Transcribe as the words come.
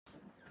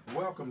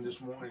Welcome this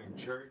morning,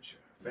 church,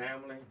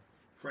 family,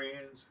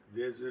 friends,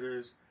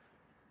 visitors,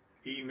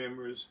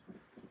 e-members.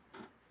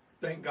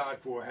 Thank God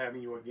for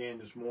having you again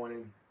this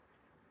morning.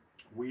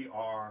 We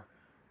are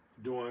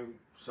doing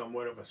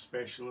somewhat of a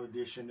special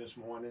edition this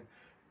morning.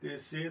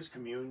 This is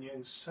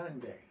Communion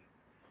Sunday.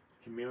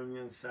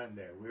 Communion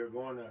Sunday. We're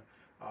going to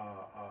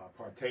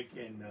partake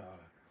in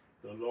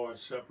the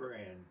Lord's Supper,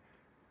 and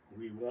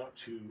we want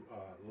to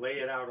lay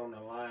it out on the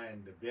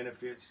line, the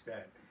benefits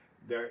that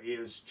there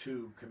is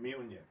to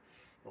communion.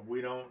 But we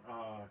don't,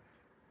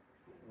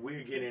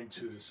 we'll get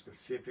into the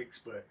specifics,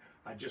 but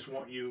I just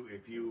want you,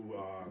 if you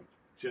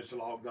just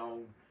logged on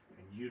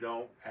and you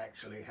don't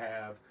actually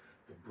have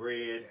the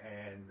bread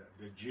and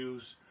the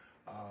juice,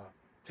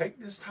 take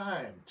this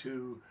time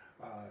to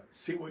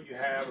see what you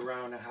have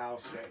around the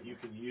house that you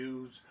can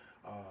use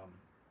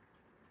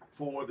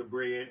for the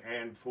bread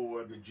and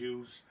for the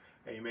juice.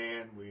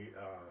 Amen. We,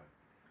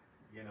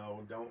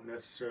 don't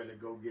necessarily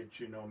go get,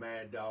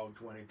 Mad Dog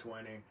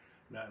 2020,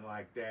 nothing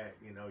like that.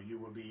 You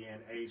will be in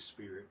a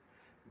spirit,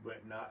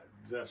 but not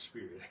the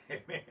spirit.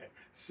 Amen.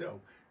 So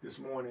this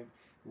morning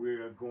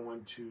we're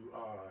going to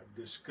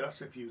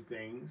discuss a few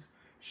things,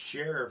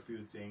 share a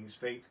few things.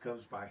 Faith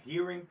comes by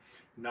hearing,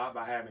 not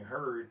by having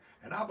heard.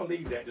 And I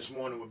believe that this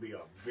morning will be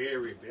a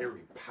very,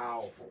 very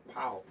powerful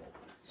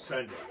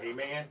Sunday.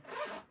 Amen.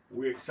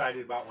 We're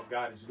excited about what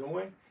God is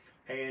doing.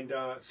 And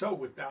so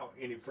without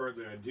any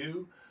further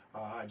ado,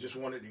 I just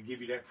wanted to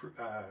give you that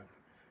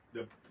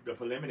the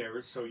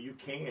preliminaries so you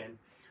can,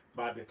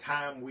 by the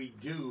time we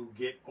do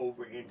get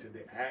over into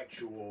the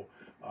actual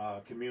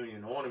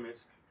communion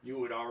ornaments, you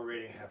would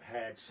already have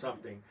had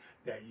something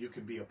that you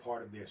can be a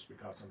part of this,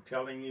 because I'm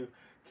telling you,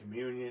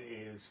 communion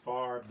is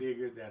far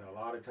bigger than a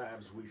lot of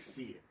times we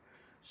see it.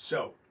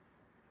 So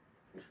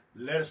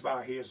let us bow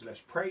our heads, let's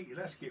pray,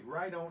 let's get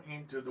right on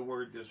into the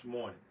word this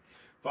morning.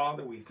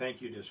 Father, we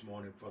thank you this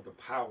morning for the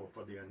power,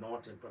 for the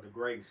anointing, for the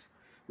grace.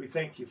 We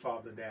thank you,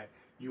 Father, that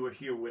you are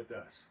here with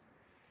us.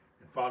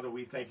 And Father,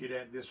 we thank you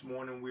that this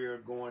morning we are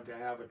going to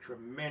have a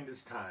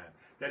tremendous time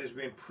that has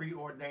been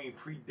preordained,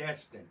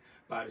 predestined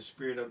by the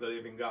Spirit of the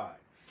living God.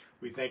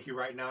 We thank you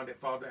right now that,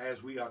 Father,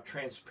 as we are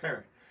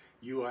transparent,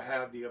 you will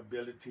have the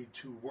ability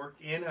to work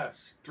in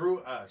us,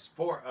 through us,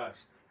 for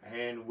us,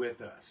 and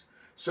with us.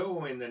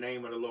 So in the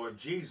name of the Lord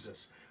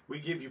Jesus, we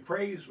give you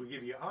praise, we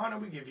give you honor,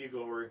 we give you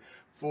glory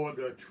for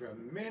the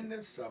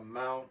tremendous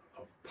amount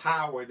of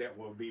power that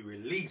will be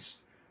released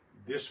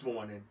this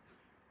morning.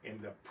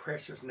 In the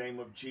precious name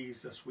of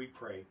Jesus, we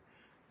pray.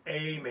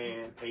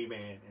 Amen,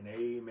 amen, and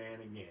amen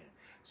again.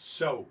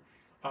 So,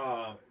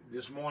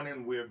 this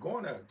morning we're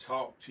going to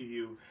talk to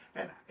you,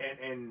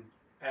 and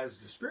as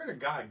the Spirit of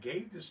God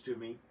gave this to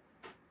me,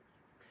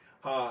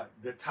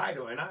 the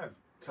title, and I've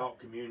taught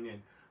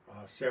communion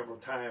several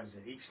times,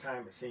 and each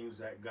time it seems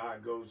that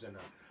God goes in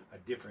a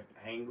different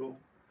angle.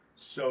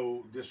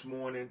 So this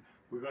morning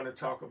we're going to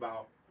talk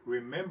about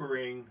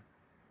remembering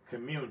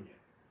communion.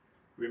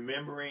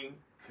 Remembering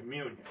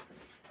communion.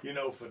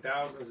 For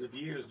thousands of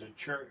years, the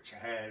church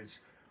has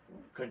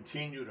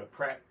continued a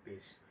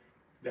practice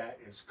that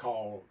is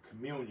called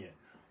communion.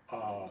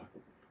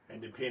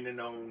 And depending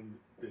on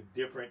the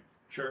different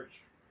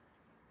church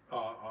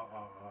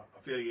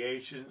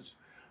affiliations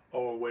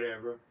or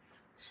whatever,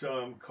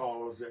 some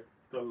calls it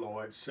the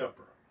Lord's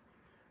Supper.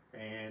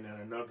 And in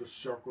another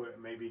circle, it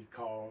may be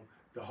called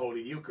the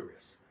Holy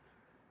Eucharist.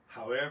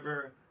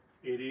 However,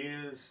 it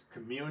is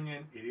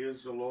communion, it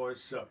is the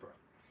Lord's Supper.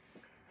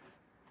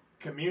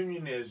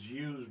 Communion is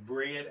used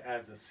bread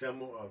as a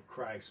symbol of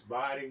Christ's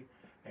body,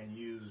 and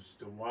use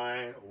the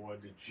wine or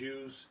the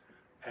juice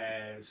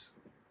as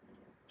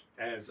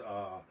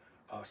a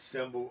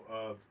symbol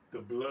of the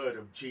blood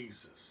of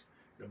Jesus.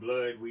 The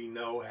blood, we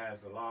know,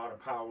 has a lot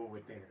of power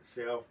within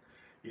itself.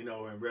 In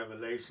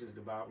Revelations,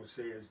 the Bible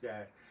says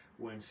that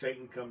when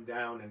Satan come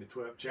down in the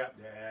 12th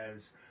chapter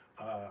as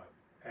a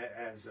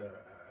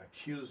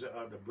accuser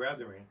of the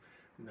brethren,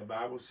 and the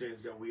Bible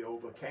says that we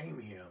overcame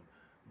him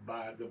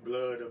by the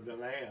blood of the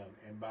Lamb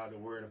and by the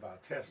word of our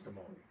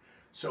testimony.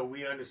 So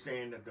we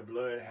understand that the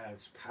blood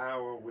has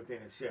power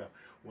within itself.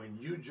 When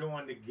you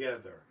join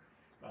together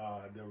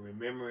the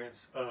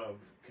remembrance of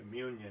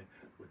communion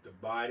with the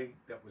body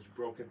that was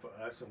broken for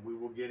us, and we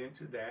will get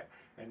into that,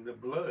 and the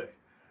blood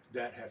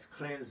that has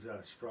cleansed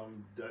us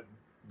from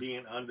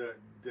being under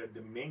the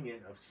dominion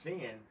of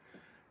sin,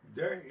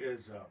 there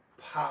is a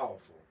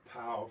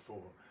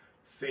powerful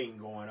thing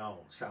going on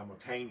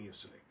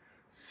simultaneously.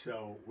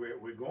 So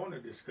we're going to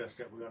discuss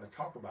that. We're going to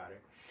talk about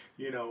it.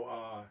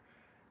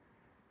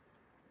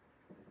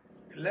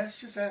 Let's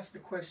just ask the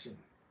question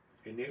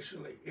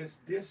initially, is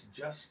this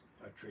just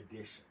a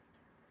tradition?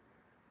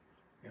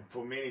 And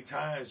for many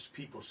times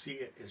people see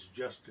it as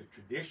just a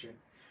tradition,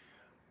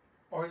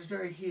 or is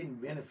there a hidden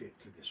benefit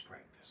to this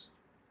practice?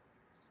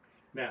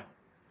 Now,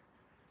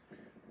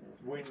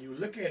 when you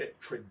look at it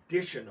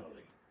traditionally,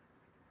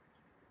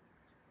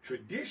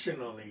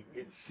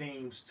 it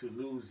seems to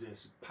lose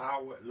its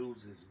power,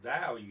 lose its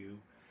value,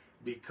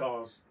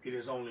 because it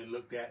is only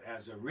looked at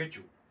as a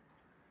ritual.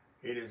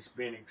 It has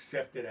been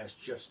accepted as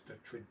just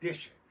a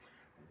tradition.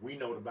 we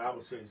know the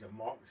Bible says in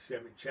Mark the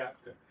 7th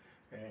chapter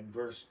and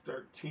verse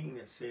 13,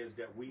 it says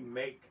that we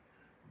make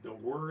the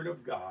word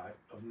of God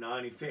of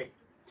none effect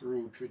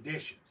through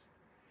traditions.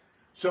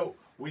 So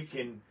we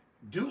can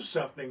do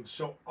something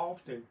so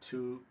often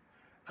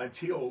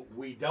until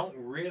we don't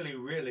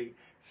really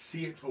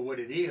see it for what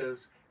it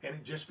is, and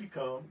it just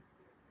becomes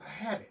a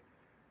habit.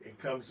 It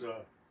becomes a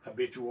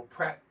habitual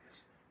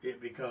practice. It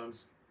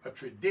becomes a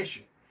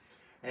tradition.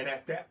 And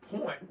at that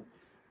point,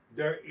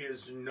 there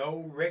is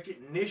no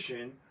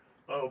recognition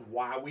of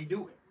why we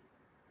do it.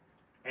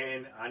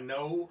 And I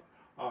know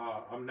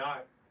I'm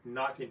not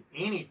knocking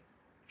any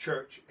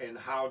church and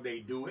how they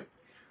do it.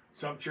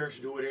 Some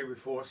churches do it every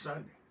fourth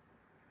Sunday.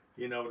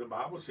 You know, the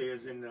Bible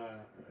says in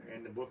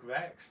the book of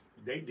Acts,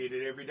 they did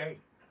it every day.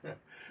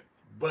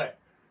 But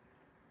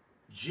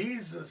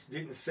Jesus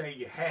didn't say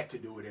you had to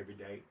do it every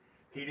day.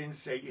 He didn't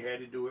say you had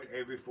to do it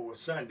every fourth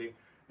Sunday,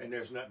 and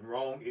there's nothing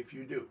wrong if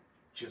you do.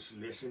 Just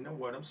listen to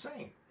what I'm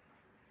saying.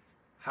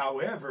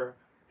 However,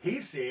 he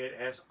said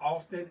as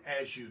often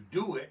as you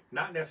do it,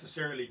 not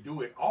necessarily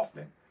do it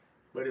often,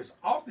 but as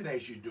often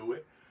as you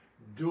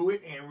do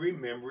it in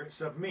remembrance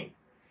of me.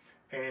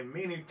 And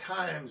many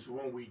times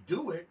when we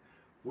do it,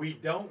 we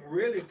don't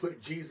really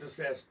put Jesus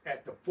as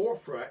at the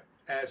forefront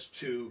as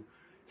to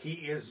he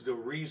is the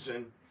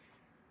reason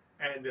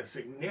and the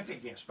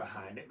significance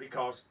behind it,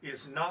 because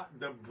it's not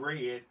the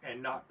bread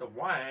and not the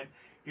wine,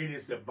 it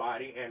is the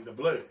body and the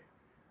blood.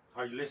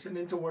 Are you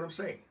listening to what I'm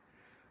saying?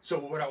 So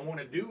what I want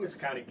to do is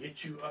kind of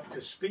get you up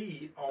to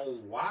speed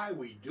on why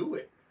we do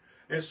it.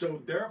 And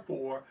so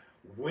therefore,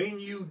 when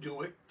you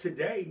do it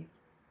today,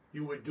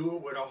 you would do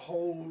it with a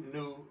whole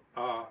new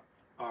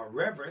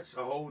reverence,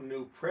 a whole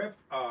new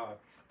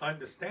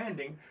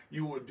understanding.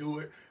 You will do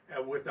it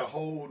with a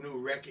whole new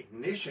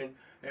recognition.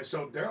 And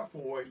so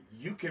therefore,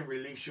 you can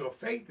release your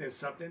faith in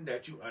something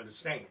that you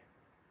understand.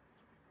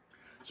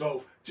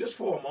 So just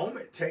for a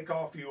moment, take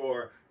off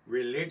your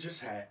religious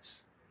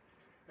hats.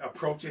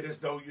 Approach it as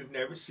though you've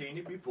never seen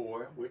it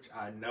before, which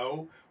I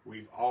know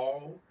we've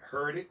all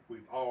heard it,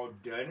 we've all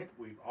done it,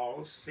 we've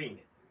all seen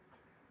it.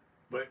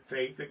 But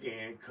faith,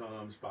 again,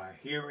 comes by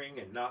hearing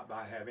and not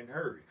by having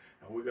heard.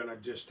 And we're going to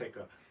just take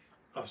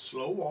a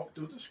slow walk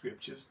through the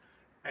scriptures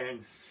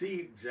and see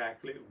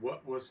exactly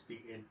what was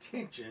the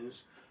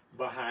intentions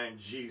behind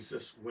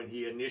Jesus when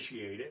he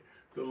initiated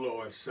the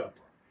Lord's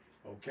Supper.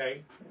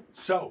 Okay?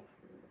 So,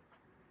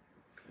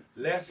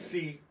 let's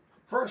see,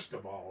 first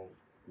of all,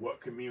 what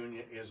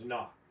communion is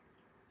not.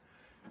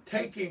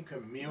 Taking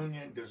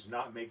communion does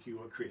not make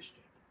you a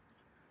Christian.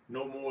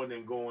 No more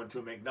than going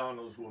to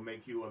McDonald's will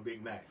make you a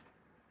Big Mac.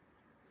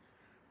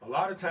 A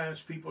lot of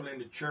times people in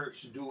the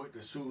church do it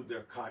to soothe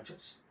their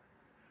conscience,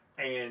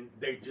 and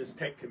they just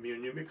take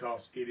communion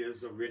because it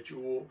is a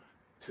ritual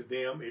to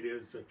them. It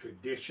is a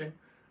tradition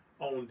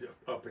on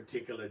a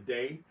particular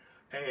day,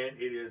 and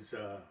it is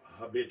a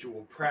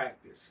habitual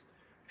practice.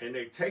 And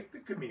they take the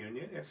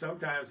communion, and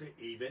sometimes it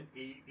even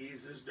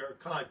eases their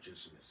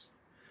consciousness.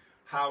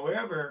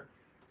 However,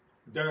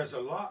 there's a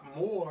lot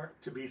more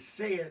to be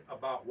said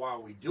about why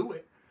we do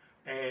it.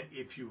 And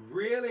if you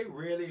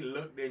really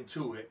looked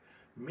into it,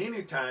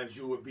 many times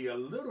you would be a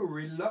little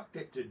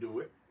reluctant to do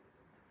it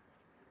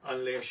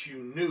unless you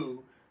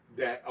knew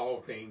that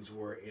all things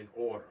were in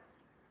order.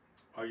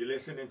 Are you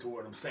listening to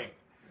what I'm saying?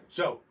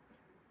 So,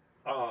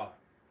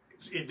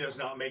 it does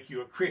not make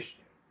you a Christian.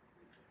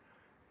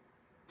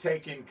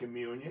 Taking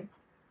communion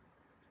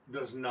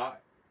does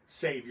not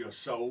save your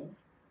soul,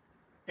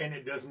 and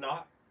it does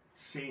not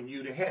send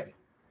you to heaven,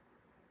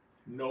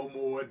 no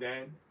more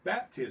than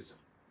baptism.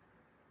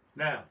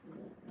 Now,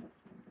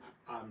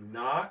 I'm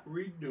not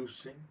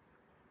reducing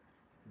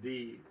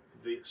the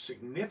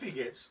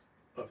significance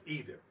of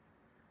either.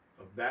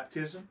 Of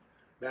baptism.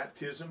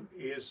 Baptism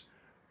is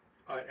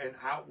an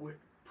outward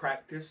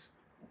practice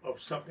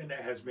of something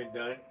that has been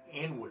done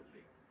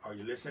inwardly. Are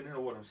you listening to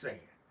what I'm saying?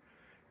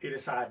 It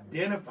is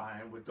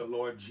identifying with the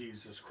Lord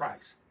Jesus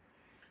Christ.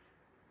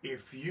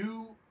 If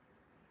you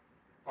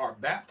are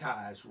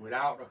baptized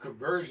without a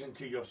conversion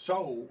to your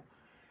soul,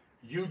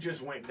 you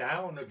just went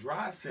down a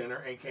dry center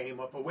and came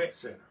up a wet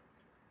center.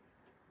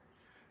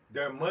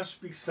 There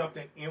must be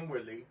something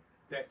inwardly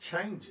that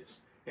changes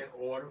in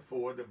order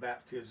for the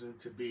baptism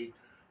to be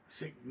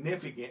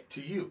significant to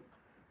you.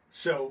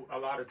 So a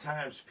lot of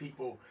times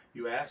people,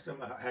 you ask them,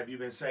 have you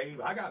been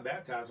saved? I got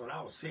baptized when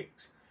I was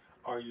 6.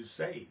 Are you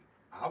saved?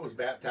 I was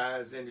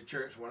baptized in the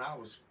church when I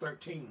was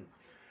 13,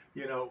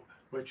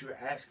 but you're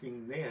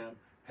asking them,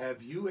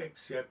 have you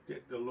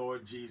accepted the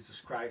Lord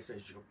Jesus Christ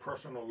as your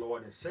personal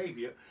Lord and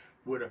Savior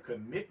with a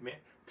commitment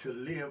to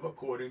live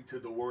according to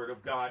the Word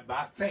of God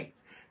by faith?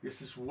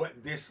 This is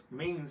what this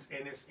means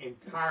in its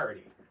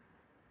entirety.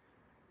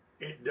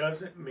 It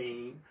doesn't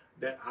mean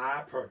that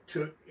I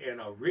partook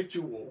in a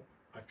ritual,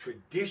 a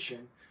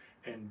tradition,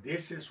 and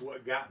this is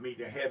what got me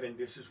to heaven,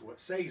 this is what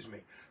saves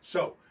me.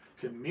 So,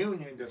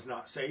 communion does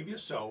not save your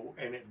soul,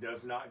 and it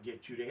does not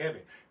get you to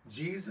heaven.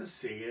 Jesus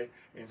said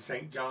in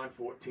St. John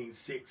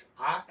 14:6,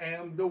 I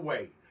am the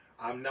way.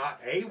 I'm not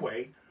a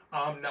way.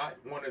 I'm not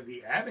one of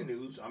the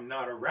avenues. I'm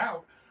not a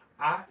route.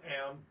 I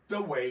am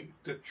the way,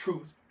 the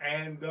truth,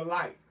 and the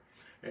life.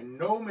 And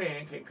no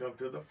man can come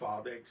to the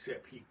Father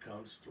except he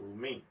comes through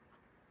me.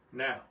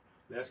 Now,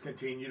 let's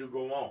continue to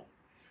go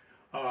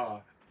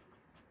on.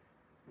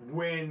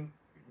 When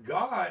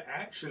God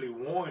actually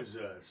warns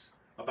us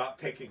about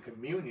taking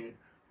communion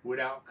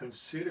without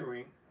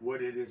considering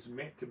what it is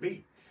meant to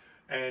be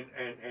and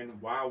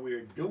why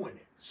we're doing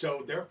it.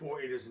 So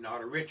therefore it is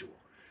not a ritual.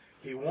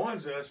 He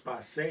warns us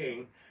by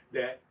saying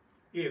that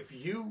if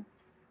you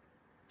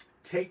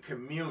take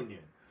communion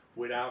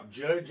without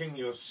judging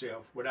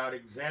yourself, without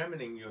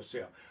examining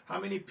yourself. How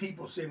many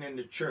people sit in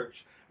the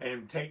church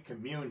and take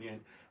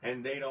communion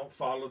and they don't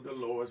follow the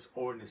Lord's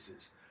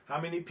ordinances? How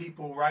many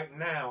people right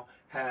now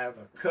have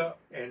a cup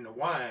and the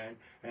wine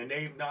and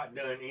they've not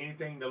done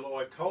anything the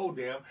Lord told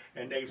them,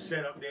 and they've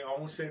set up their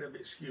own set of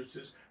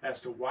excuses as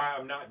to why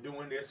I'm not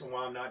doing this and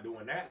why I'm not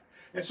doing that?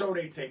 And so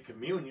they take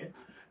communion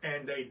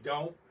and they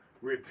don't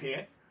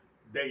repent.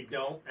 They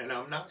don't, and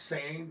I'm not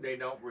saying they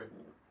don't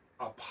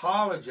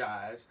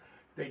apologize.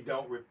 They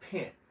don't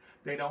repent.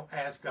 They don't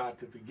ask God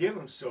to forgive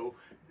them, so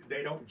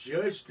they don't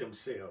judge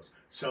themselves.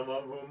 Some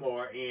of them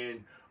are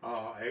in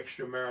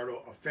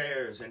extramarital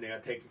affairs and they are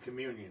taking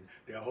communion.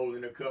 They're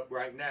holding a cup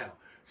right now.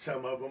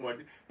 Some of them are,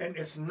 and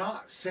it's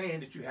not saying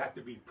that you have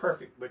to be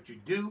perfect, but you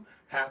do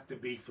have to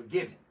be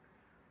forgiven.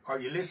 Are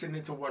you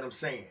listening to what I'm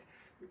saying?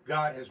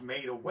 God has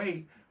made a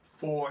way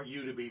for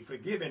you to be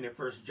forgiven. In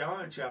 1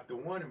 John chapter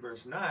 1 and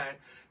verse 9,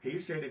 he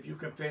said, if you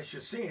confess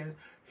your sin,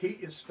 he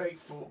is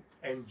faithful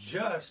and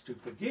just to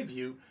forgive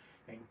you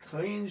and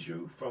cleanse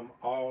you from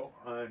all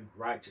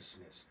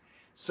unrighteousness.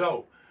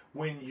 So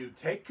when you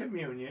take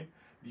communion,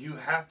 you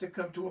have to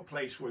come to a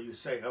place where you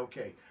say,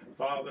 okay,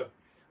 Father,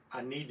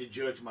 I need to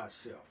judge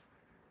myself.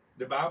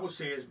 The Bible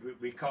says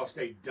because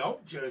they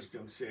don't judge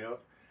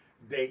themselves,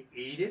 they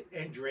eat it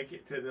and drink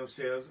it to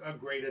themselves a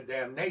greater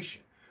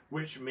damnation,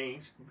 which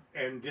means,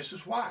 and this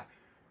is why,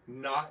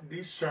 not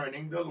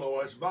discerning the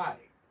Lord's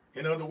body.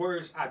 In other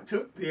words, I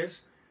took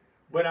this,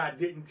 but I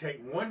didn't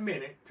take 1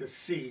 minute to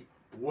see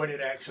what it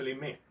actually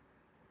meant.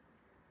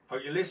 Are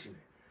you listening?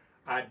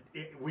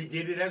 We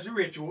did it as a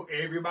ritual.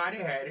 Everybody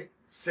had it,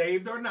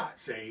 saved or not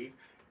saved.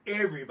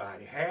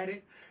 Everybody had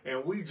it,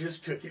 and we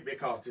just took it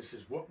because this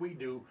is what we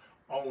do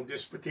on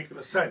this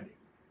particular Sunday.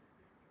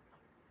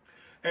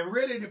 And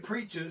really the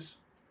preachers,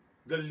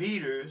 the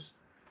leaders,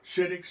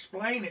 should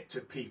explain it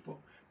to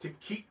people to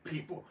keep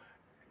people.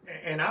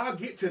 And I'll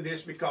get to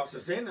this because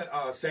it's in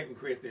 2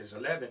 Corinthians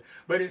 11,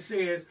 but it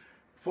says,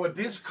 for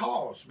this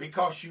cause,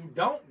 because you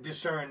don't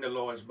discern the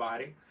Lord's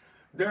body,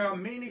 there are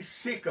many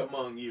sick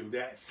among you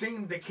that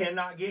seem they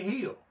cannot get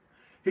healed.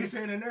 He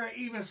said, and there are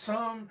even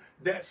some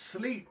that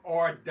sleep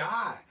or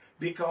die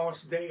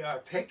because they are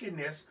taking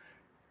this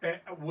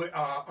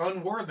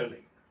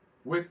unworthily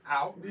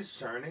without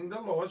discerning the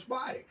Lord's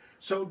body.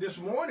 So this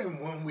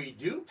morning when we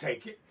do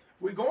take it,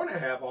 we're going to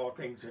have all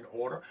things in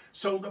order.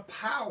 So the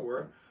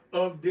power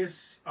of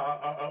this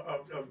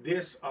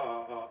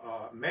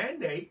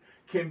mandate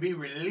can be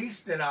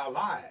released in our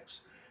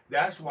lives.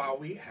 That's why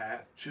we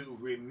have to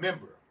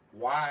remember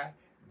why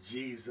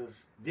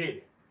Jesus did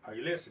it. Are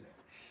you listening?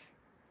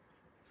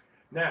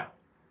 Now,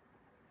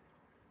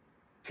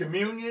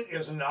 communion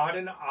is not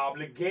an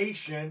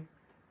obligation,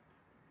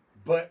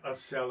 but a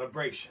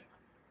celebration.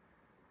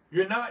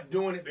 You're not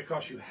doing it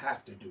because you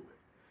have to do it.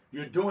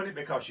 You're doing it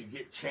because you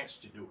get a chance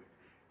to do it.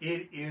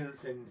 It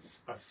is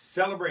a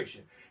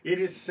celebration. It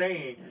is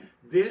saying,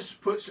 this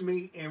puts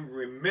me in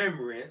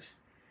remembrance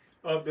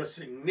of the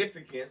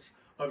significance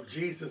of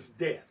Jesus'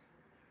 death,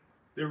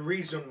 the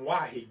reason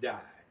why he died.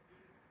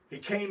 He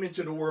came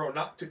into the world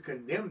not to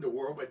condemn the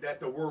world, but that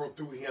the world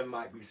through him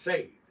might be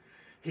saved.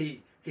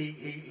 He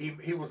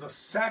was a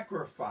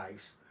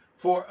sacrifice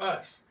for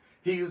us.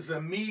 He was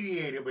a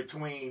mediator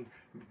between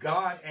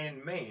God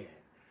and man.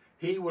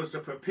 He was the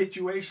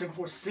perpetuation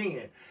for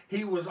sin.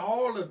 He was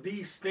all of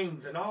these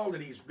things and all of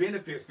these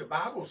benefits. The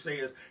Bible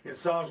says in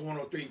Psalms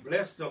 103,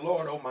 bless the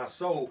Lord, O my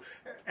soul,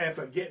 and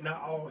forget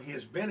not all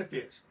his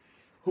benefits,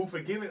 who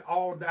forgiveth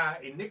all thy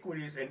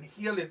iniquities and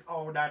healeth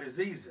all thy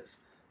diseases.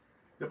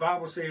 The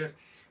Bible says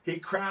he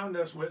crowned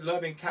us with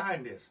loving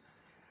kindness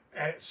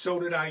so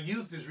that our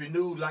youth is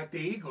renewed like the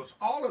eagles.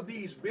 All of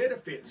these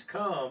benefits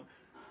come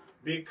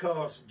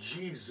because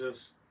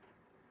Jesus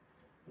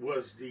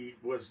was the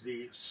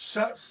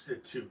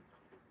substitute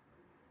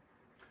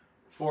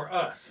for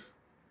us.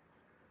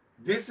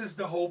 This is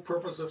the whole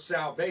purpose of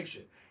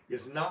salvation.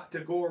 It's not to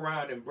go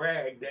around and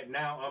brag that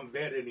now I'm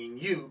better than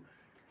you.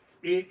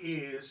 It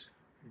is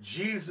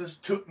Jesus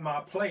took my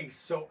place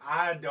so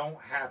I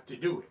don't have to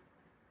do it.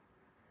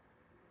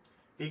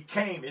 He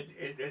came.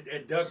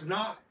 It does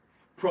not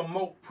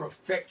promote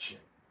perfection.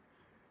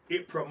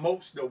 It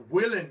promotes the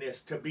willingness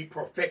to be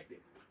perfected.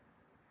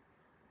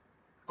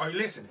 Are you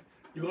listening?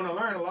 You're going to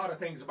learn a lot of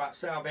things about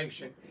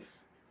salvation,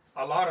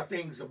 a lot of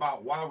things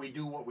about why we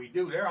do what we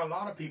do. There are a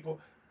lot of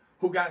people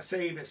who got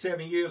saved at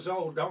 7 years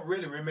old, don't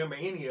really remember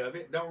any of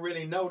it, don't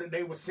really know that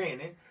they were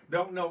sinning,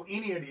 don't know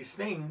any of these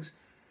things.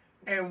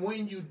 And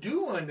when you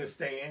do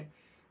understand,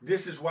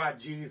 this is why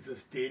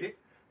Jesus did it,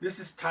 This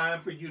is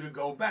time for you to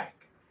go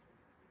back.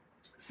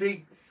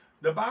 See,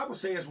 the Bible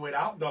says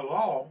without the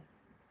law,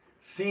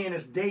 sin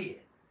is dead.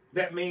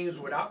 That means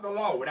without the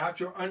law, without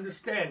your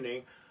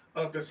understanding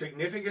of the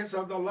significance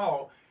of the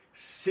law,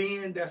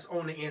 sin that's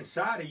on the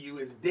inside of you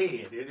is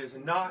dead. It is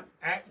not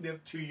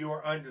active to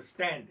your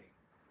understanding.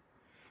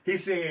 He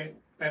said,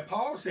 and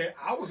Paul said,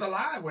 I was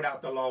alive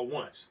without the law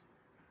once.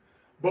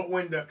 But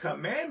when the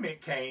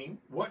commandment came,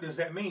 what does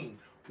that mean?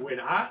 When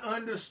I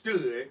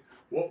understood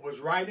what was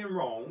right and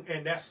wrong,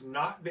 and that's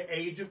not the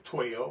age of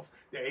 12,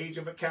 the age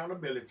of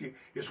accountability,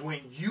 is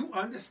when you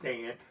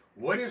understand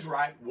what is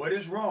right, what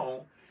is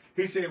wrong.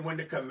 He said, when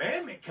the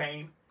commandment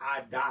came,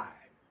 I died.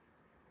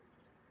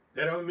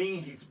 That don't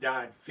mean he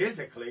died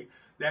physically.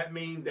 That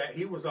means that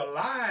he was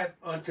alive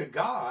unto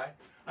God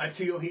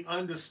until he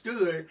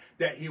understood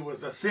that he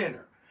was a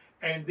sinner.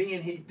 And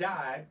then he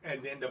died,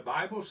 and then the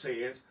Bible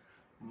says,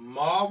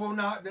 marvel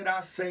not that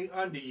I say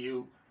unto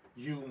you,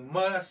 you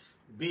must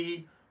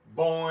be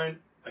born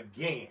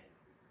again.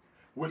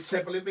 Which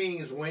simply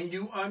means when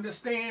you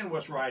understand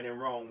what's right and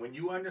wrong, when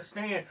you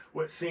understand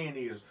what sin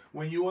is,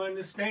 when you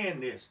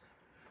understand this,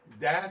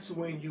 that's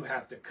when you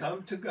have to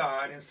come to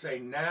God and say,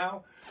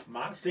 now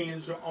my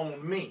sins are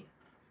on me.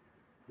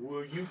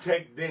 Will you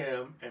take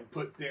them and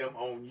put them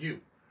on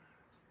you?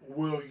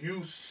 Will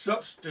you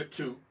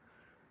substitute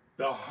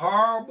the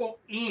horrible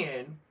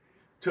end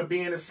to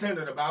being a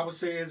sinner? The Bible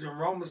says in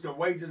Romans, the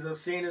wages of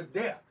sin is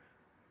death.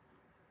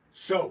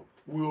 So,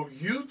 will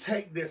you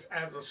take this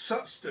as a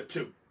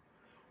substitute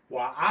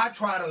while I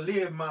try to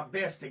live my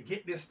best to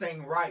get this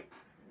thing right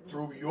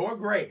through your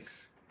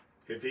grace?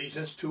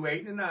 Ephesians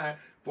 2:8-9,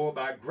 for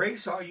by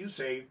grace are you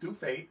saved through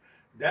faith,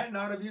 that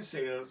not of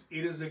yourselves,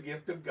 it is the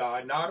gift of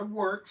God, not of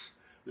works,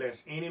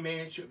 lest any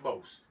man should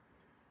boast.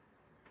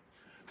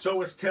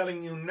 So it's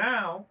telling you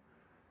now,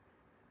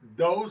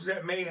 those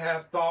that may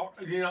have thought,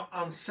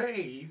 I'm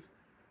saved,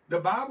 the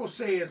Bible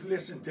says,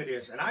 listen to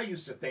this, and I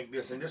used to think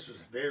this, and this was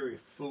very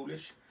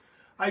foolish.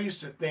 I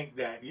used to think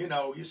that,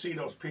 you see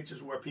those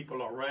pictures where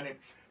people are running,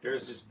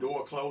 there's this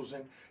door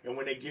closing, and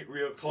when they get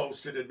real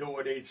close to the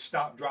door, they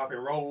stop, drop,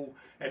 and roll,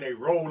 and they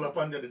roll up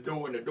under the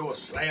door, and the door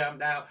slam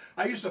down.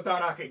 I used to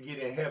thought I could get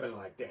in heaven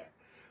like that.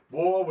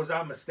 Boy, was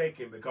I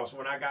mistaken, because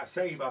when I got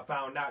saved, I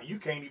found out you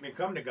can't even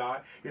come to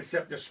God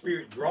except the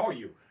Spirit draw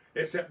you,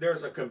 except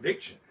there's a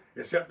conviction,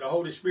 except the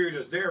Holy Spirit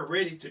is there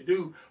ready to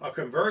do a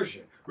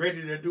conversion,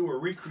 ready to do a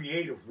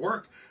recreative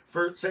work.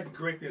 2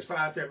 Corinthians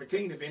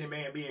 5:17, if any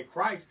man be in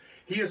Christ,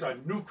 he is a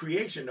new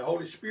creation. The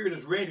Holy Spirit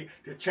is ready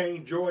to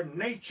change your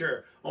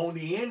nature on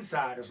the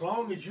inside. As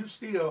long as you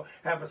still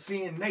have a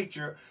sin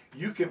nature,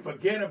 you can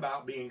forget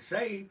about being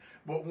saved.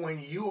 But when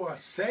you are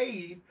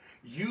saved,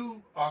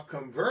 you are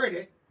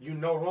converted. You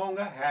no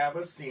longer have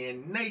a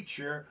sin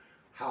nature.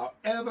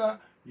 However,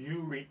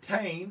 you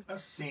retain a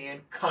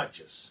sin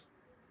conscience.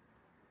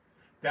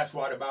 That's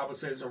why the Bible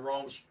says in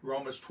Romans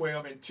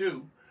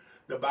 12:2,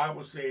 the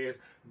Bible says,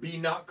 be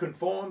not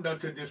conformed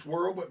unto this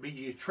world, but be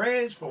ye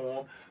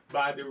transformed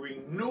by the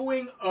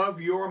renewing of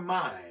your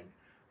mind,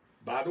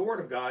 by the word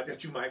of God,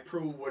 that you might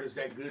prove what is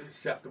that good,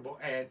 acceptable,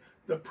 and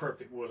the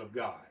perfect will of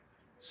God.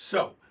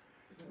 So,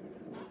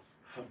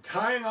 I'm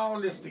tying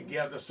all this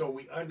together so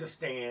we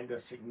understand the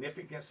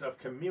significance of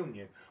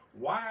communion.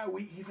 Why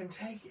we even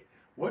take it?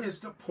 What is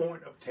the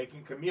point of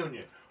taking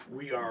communion?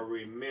 We are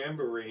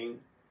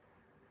remembering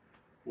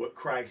what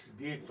Christ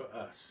did for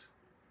us.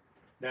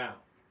 Now,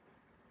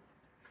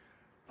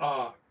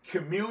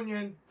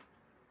 communion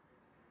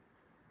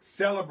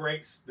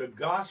celebrates the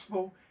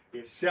gospel.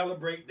 It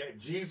celebrates that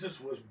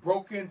Jesus was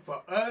broken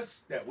for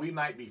us, that we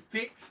might be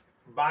fixed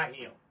by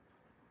him.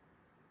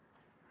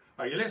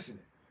 Are you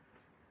listening?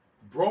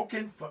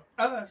 Broken for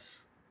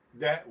us,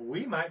 that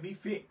we might be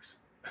fixed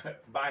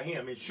by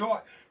him. In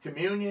short,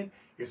 communion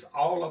is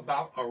all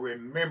about a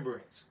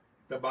remembrance.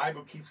 The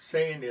Bible keeps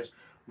saying this,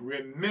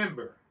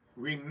 remember,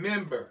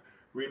 remember,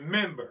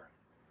 remember.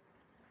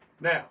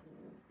 Now,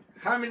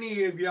 how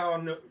many of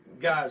y'all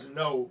guys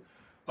know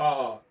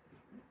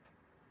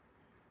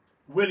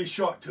Willie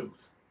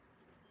Shorttooth?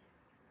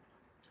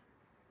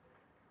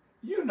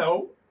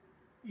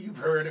 You've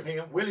heard of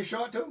him, Willie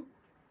Shorttooth?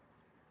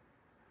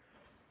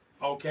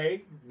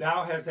 Okay,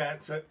 thou hast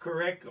answered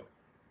correctly.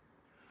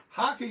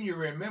 How can you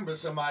remember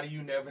somebody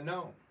you never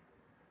known?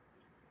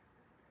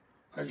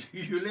 Are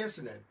you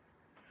listening?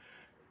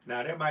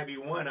 Now, that might be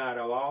one out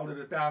of all of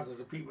the thousands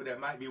of people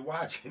that might be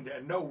watching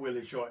that know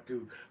Willie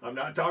Shorttooth. I'm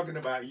not talking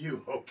about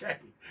you, okay?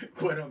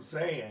 But I'm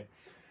saying,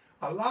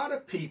 a lot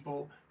of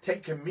people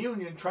take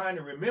communion trying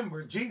to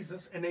remember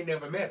Jesus, and they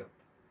never met him.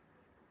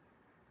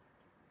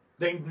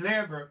 They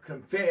never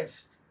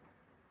confessed,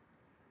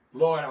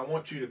 Lord, I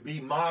want you to be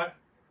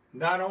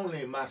not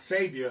only my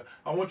Savior,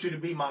 I want you to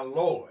be my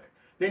Lord.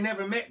 They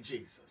never met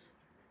Jesus.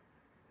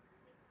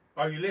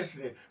 Are you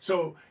listening?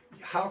 So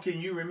how can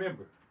you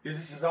remember?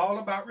 This is all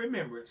about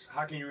remembrance.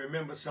 How can you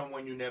remember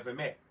someone you never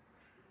met?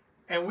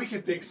 And we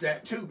can fix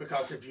that too,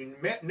 because if you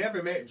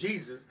never met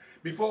Jesus,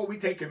 before we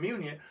take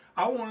communion,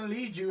 I want to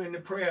lead you in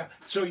the prayer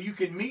so you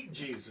can meet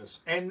Jesus.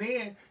 And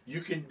then you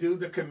can do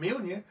the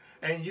communion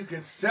and you can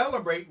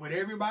celebrate with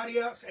everybody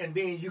else. And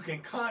then you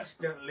can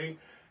constantly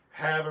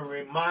have a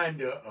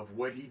reminder of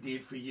what he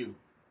did for you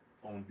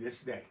on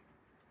this day.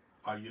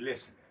 Are you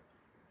listening?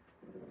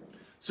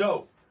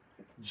 So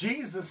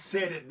Jesus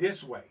said it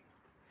this way.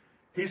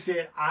 He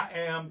said, I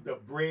am the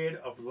bread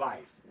of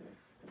life.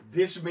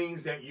 This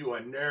means that you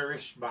are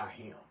nourished by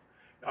him.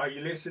 Are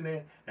you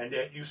listening? And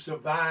that you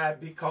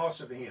survive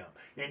because of him.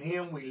 In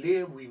him we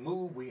live, we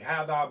move, we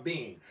have our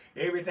being.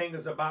 Everything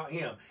is about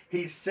him.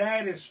 He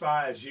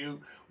satisfies you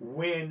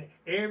when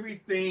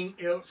everything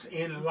else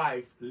in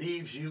life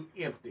leaves you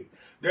empty.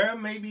 There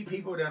may be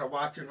people that are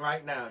watching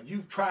right now.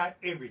 You've tried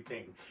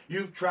everything.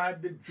 You've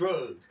tried the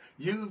drugs.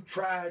 You've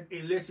tried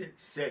illicit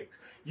sex.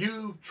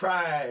 You've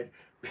tried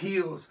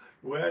pills.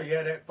 Well,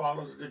 yeah, that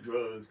follows the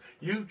drugs.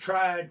 You've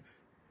tried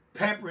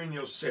pampering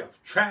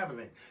yourself,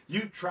 traveling.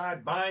 You've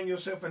tried buying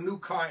yourself a new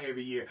car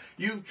every year.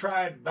 You've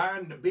tried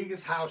buying the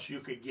biggest house you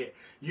could get.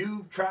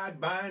 You've tried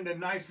buying the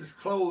nicest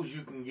clothes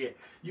you can get.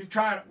 You've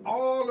tried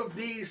all of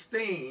these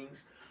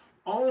things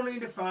only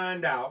to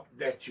find out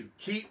that you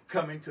keep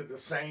coming to the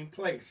same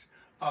place,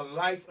 a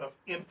life of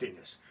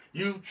emptiness.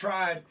 You've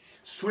tried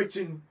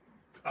switching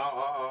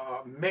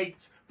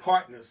mates,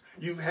 partners.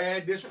 You've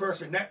had this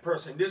person, that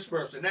person, this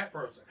person, that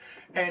person,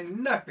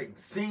 and nothing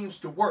seems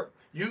to work.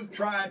 You've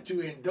tried to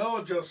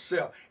indulge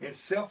yourself in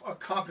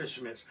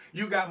self-accomplishments.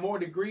 You got more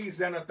degrees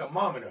than a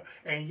thermometer,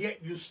 and yet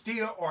you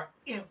still are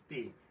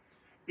empty.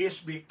 It's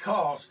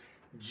because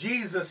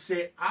Jesus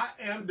said, I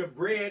am the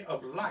bread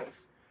of life,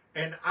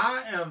 and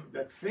I am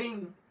the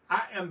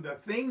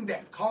thing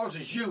that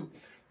causes you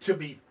to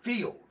be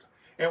filled.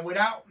 And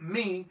without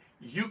me,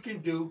 you can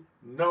do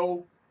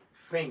no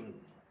thing.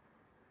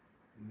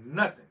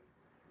 Nothing.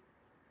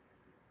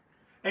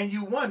 And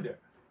you wonder,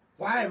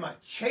 why am I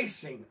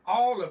chasing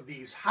all of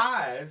these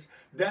highs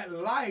that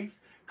life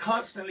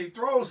constantly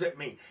throws at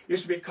me?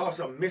 It's because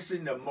I'm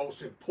missing the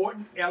most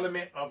important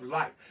element of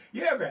life.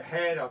 You ever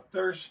had a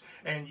thirst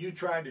and you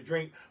tried to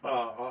drink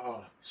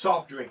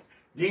soft drink?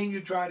 Then you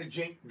try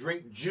to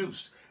drink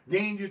juice.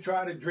 Then you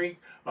try to drink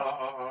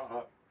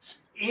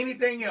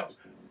anything else.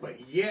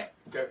 But yet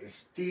there is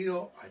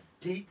still a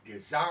deep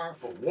desire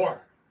for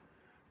water.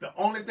 The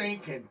only thing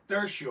can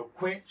thirst your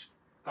quench.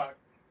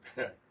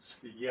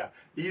 Yeah,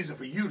 easy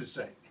for you to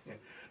say.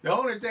 The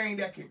only thing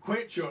that can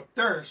quench your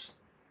thirst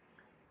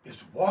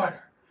is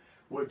water.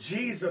 Well,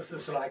 Jesus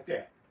is like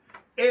that.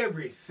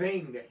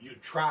 Everything that you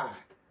try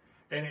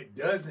and it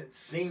doesn't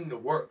seem to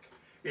work.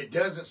 It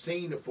doesn't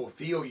seem to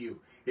fulfill you.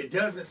 It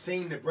doesn't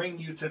seem to bring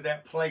you to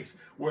that place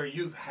where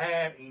you've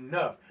had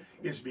enough.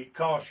 It's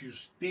because you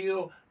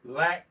still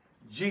lack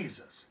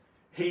Jesus.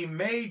 He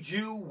made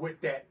you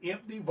with that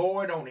empty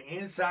void on the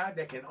inside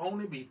that can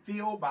only be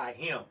filled by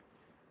him.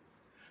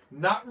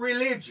 Not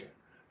religion,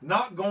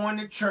 not going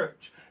to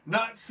church,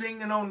 not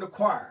singing on the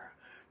choir,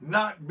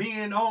 not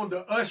being on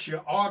the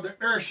usher or the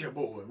usher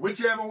board,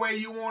 whichever way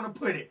you want to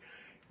put it.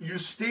 You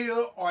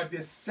still are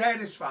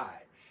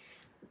dissatisfied.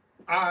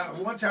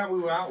 One time we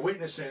were out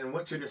witnessing and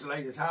went to this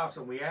lady's house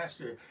and we asked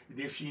her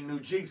if she knew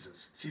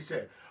Jesus. She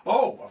said,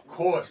 "Oh, of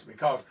course,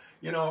 because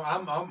you know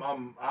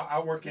I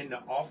work in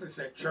the office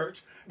at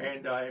church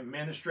and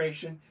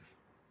administration.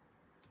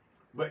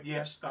 But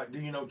yes, do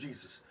you know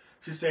Jesus?"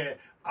 She said,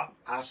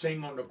 I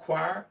sing on the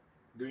choir.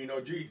 Do you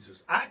know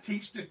Jesus? I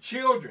teach the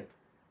children.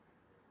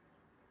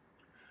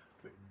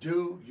 But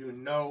do you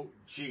know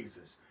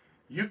Jesus?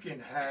 You can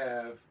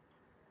have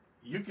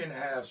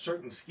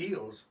certain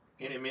skills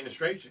in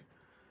administration.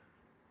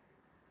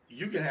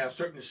 You can have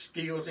certain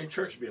skills in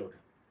church building.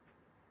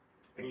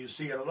 And you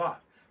see it a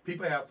lot.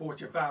 People have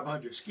Fortune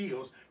 500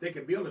 skills. They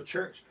can build a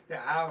church that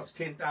houses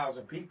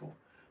 10,000 people,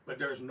 but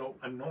there's no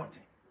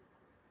anointing.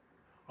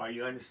 Are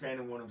you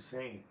understanding what I'm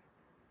saying?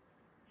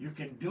 You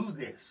can do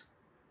this.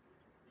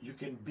 You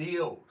can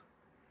build.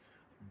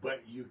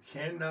 But you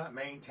cannot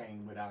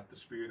maintain without the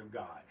Spirit of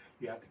God.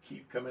 You have to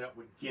keep coming up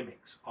with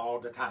gimmicks all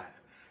the time.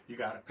 You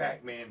got a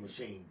Pac-Man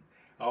machine.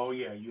 Oh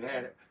yeah, you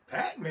had a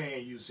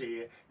Pac-Man, you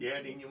said.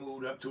 Yeah, then you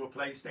moved up to a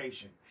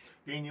PlayStation.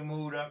 Then you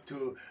moved up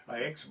to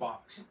an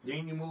Xbox.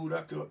 Then you moved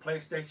up to a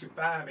PlayStation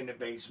 5 in the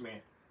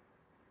basement.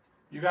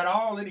 You got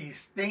all of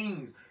these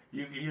things.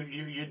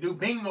 You do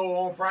bingo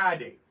on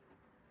Friday.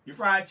 You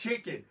fried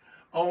chicken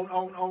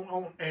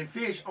on and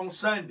fish on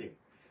Sunday.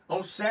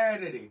 On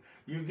Saturday,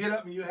 you get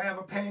up and you have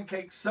a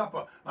pancake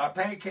supper, a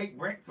pancake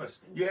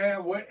breakfast. You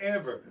have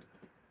whatever.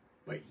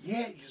 But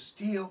yet you're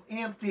still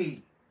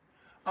empty.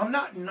 I'm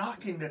not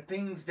knocking the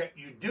things that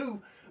you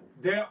do.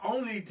 They're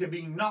only to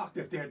be knocked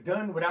if they're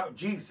done without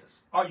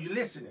Jesus. Are you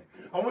listening?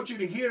 I want you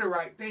to hear the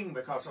right thing,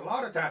 because a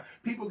lot of times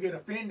people get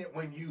offended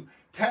when you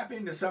tap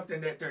into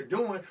something that they're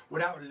doing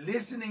without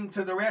listening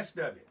to the rest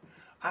of it.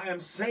 I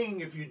am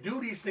saying if you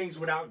do these things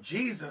without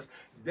Jesus,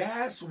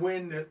 that's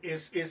when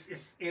it's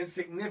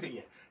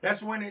insignificant.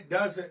 That's when it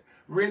doesn't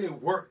really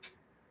work.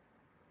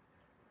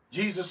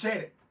 Jesus said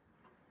it.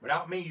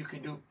 Without me, you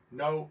can do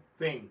no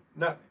thing,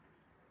 nothing.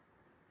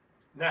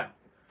 Now,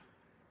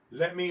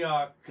 let me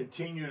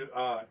continue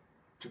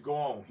to go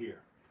on here.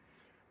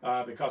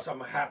 Because I'm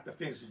going to have to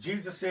finish.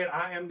 Jesus said,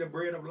 I am the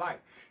bread of life.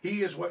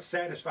 He is what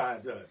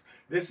satisfies us.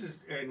 This is,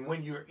 and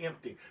when you're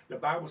empty. The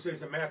Bible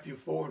says in Matthew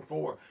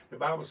 4:4, the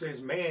Bible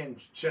says, man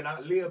shall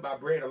not live by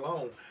bread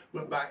alone,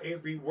 but by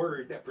every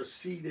word that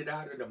proceeded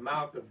out of the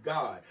mouth of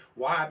God.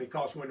 Why?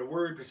 Because when the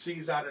word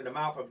proceeds out of the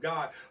mouth of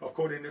God,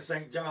 according to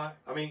St. John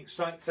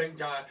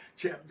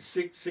chapter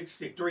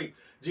 6:63,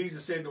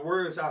 Jesus said, the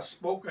words I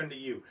spoke unto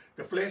you,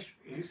 the flesh,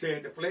 he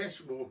said, the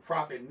flesh will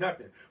profit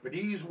nothing. But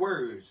these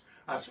words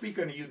I speak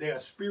unto you, they are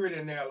spirit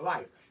and they are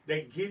life.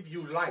 They give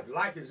you life.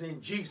 Life is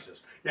in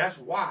Jesus. That's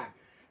why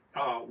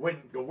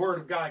when the word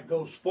of God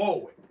goes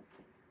forward,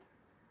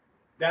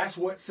 that's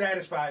what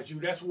satisfies you.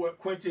 That's what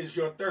quenches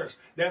your thirst.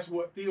 That's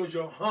what fills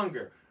your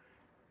hunger.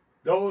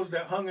 Those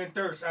that hunger and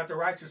thirst after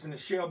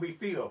righteousness shall be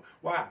filled.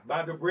 Why?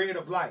 By the bread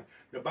of life.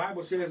 The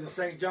Bible says in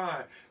St.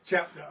 John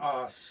chapter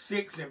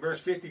 6 and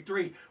verse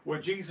 53, where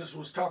Jesus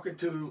was talking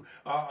to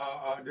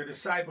the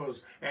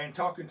disciples and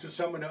talking to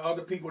some of the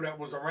other people that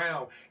was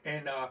around.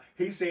 And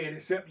he said,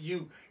 except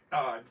you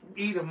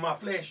eat of my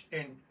flesh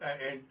and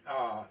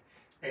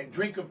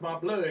drink of my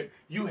blood,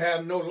 you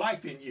have no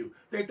life in you.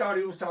 They thought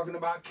he was talking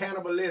about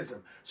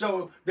cannibalism.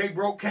 So they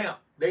broke camp.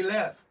 They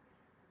left.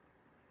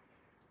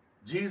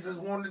 Jesus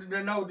wanted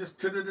to know this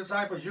to the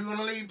disciples, you going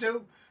to leave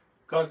too?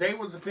 Because they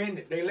was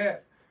offended. They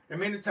left.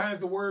 And many times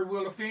the word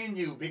will offend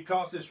you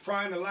because it's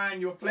trying to line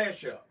your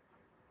flesh up.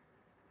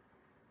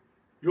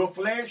 Your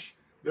flesh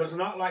does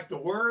not like the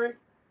word.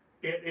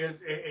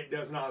 It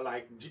does not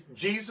like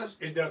Jesus.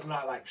 It does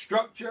not like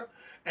structure.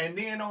 And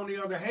then on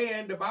the other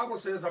hand, the Bible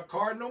says a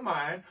cardinal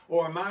mind,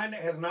 or a mind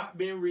that has not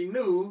been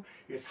renewed,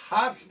 is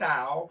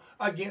hostile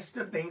against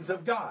the things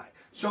of God.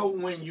 So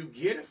when you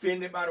get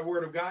offended by the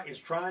word of God, it's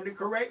trying to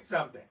correct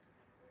something.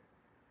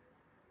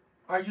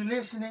 Are you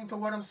listening to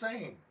what I'm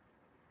saying?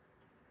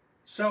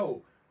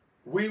 So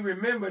we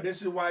remember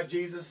this is why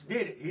Jesus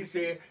did it. He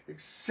said,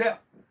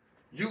 except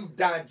you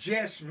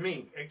digest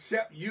me,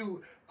 except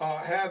you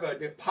have a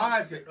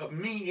deposit of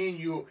me in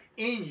you,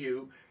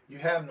 you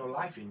have no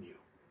life in you.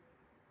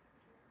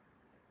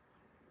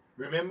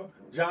 Remember,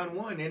 John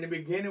 1, in the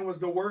beginning was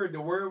the Word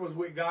was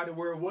with God, the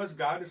Word was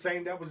God, the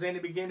same that was in the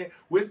beginning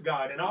with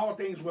God, and all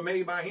things were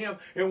made by him,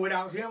 and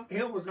without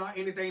him was not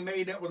anything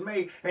made that was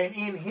made, and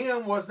in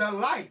him was the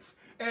life,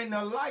 and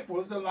the life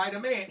was the light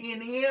of man.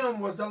 In him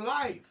was the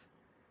life.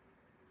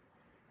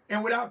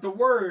 And without the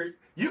Word,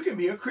 you can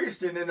be a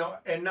Christian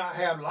and not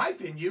have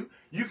life in you.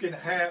 You can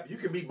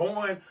be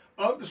born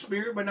of the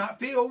Spirit, but not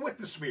filled with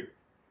the Spirit.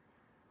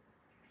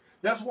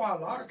 That's why a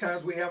lot of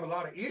times we have a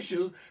lot of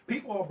issues.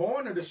 People are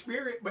born of the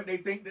Spirit, but they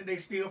think that they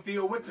still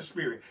feel with the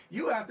Spirit.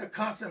 You have to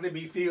constantly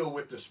be filled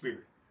with the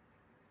Spirit.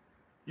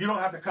 You don't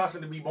have to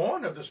constantly be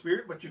born of the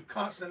Spirit, but you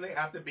constantly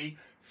have to be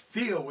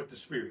filled with the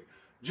Spirit.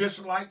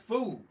 Just like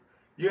food.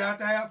 You have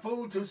to have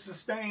food to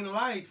sustain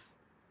life.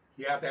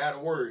 You have to have a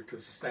word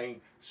to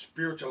sustain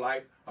spiritual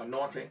life,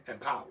 anointing, and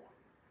power.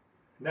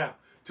 Now,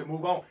 to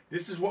move on,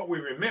 this is what we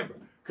remember.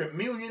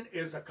 Communion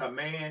is a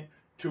command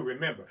to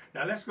remember.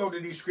 Now let's go to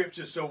these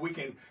scriptures so we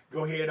can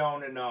go ahead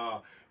on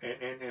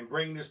and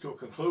bring this to a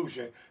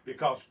conclusion,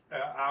 because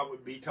I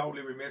would be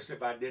totally remiss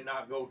if I did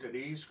not go to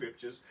these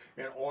scriptures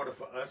in order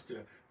for us to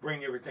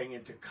bring everything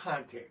into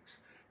context.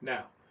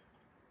 Now,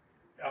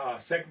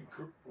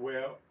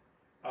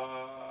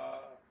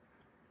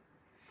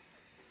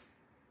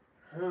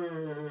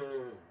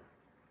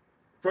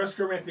 1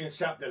 Corinthians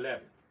chapter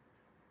 11.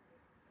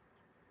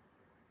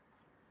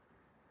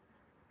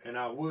 And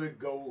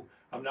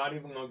I'm not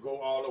even going to go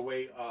all the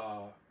way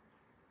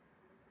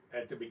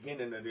at the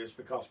beginning of this,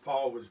 because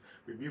Paul was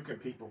rebuking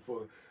people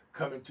for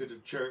coming to the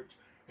church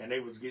and they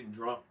was getting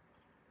drunk.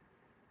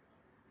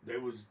 They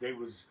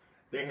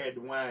had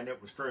the wine that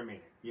was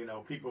fermented. You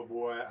know, people,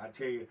 boy, I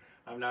tell you,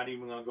 I'm not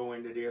even going to go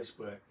into this,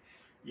 but,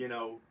 you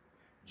know,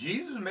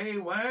 Jesus made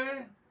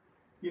wine.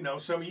 You know,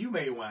 some of you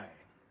made wine,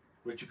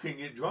 but you couldn't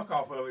get drunk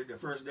off of it the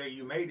first day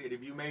you made it.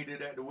 If you made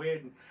it at the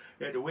wedding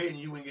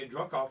you wouldn't get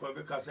drunk off of it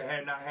because it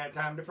had not had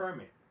time to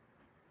ferment.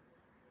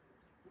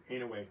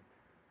 Anyway,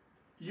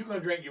 you're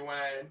going to drink your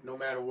wine no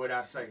matter what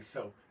I say,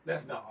 so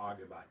let's not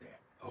argue about that,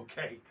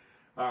 okay?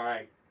 All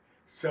right,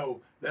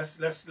 so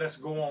let's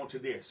go on to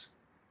this.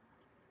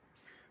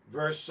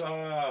 Verse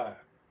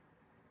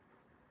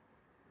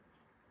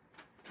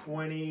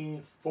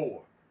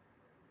 24.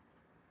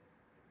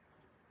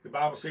 The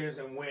Bible says,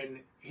 and when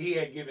he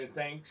had given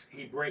thanks,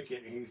 he brake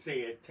it, and he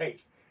said,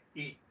 take,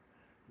 eat.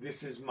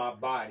 This is my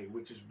body,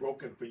 which is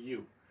broken for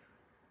you.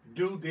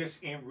 Do this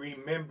in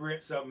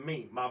remembrance of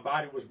me. My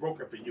body was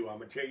broken for you. I'm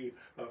going to tell you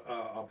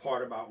a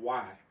part about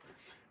why.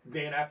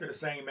 Then after the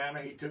same manner,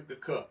 he took the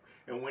cup.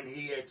 And when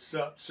he had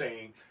supped,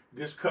 saying,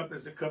 this cup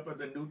is the cup of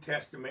the New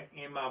Testament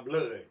in my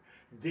blood.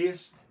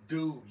 This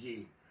do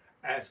ye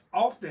as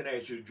often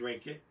as you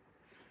drink it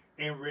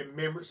in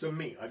remembrance of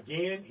me.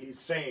 Again, he's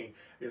saying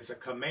it's a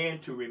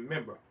command to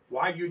remember.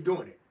 Why are you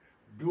doing it?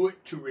 Do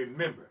it to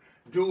remember.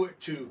 Do it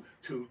to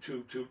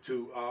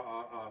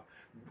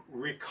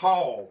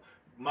recall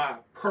my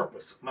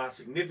purpose, my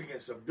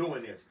significance of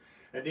doing this.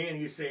 And then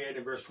he said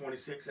in verse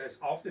 26, as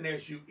often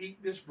as you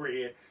eat this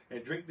bread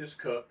and drink this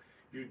cup,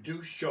 you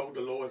do show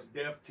the Lord's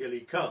death till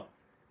he come.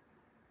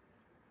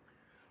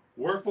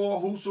 Wherefore,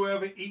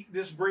 whosoever eat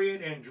this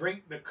bread and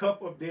drink the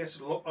cup of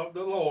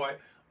the Lord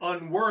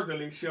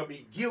unworthily shall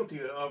be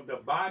guilty of the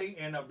body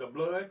and of the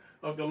blood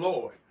of the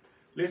Lord.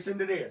 Listen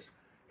to this.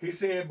 He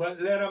said,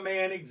 but let a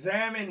man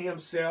examine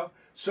himself,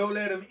 so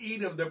let him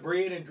eat of the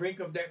bread and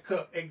drink of that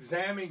cup.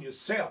 Examine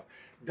yourself.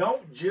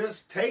 Don't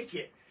just take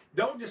it.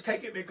 Don't just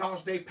take it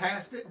because they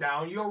passed it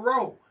down your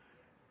road.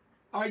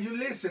 Are you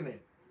listening?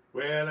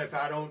 Well, if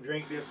I don't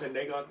drink this, and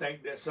they're going to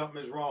think that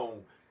something is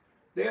wrong.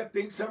 They'll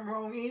think something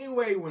wrong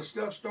anyway when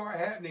stuff start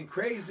happening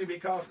crazy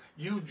because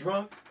you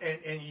drunk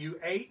and you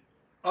ate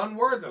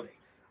unworthily.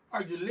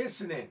 Are you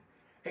listening?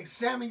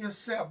 Examine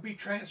yourself. Be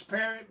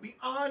transparent. Be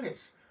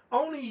honest.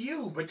 Only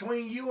you,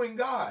 between you and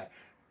God.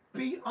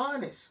 Be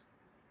honest.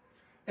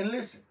 And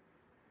listen.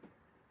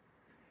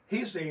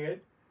 He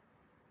said,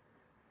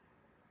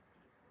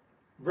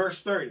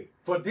 verse 30,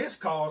 for this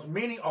cause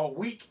many are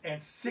weak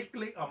and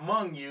sickly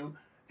among you,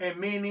 and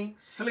many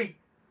sleep.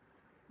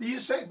 You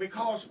say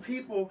because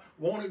people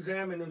won't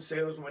examine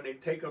themselves when they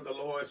take of the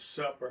Lord's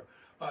Supper.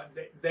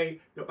 The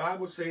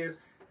Bible says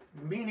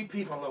many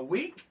people are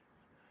weak,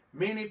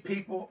 many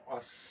people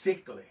are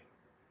sickly.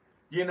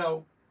 You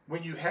know,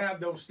 when you have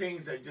those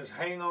things that just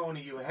hang on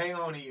to you, hang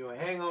on to you,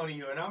 hang on to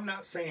you. And I'm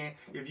not saying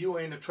if you're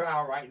in the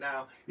trial right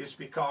now, it's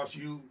because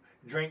you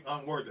drink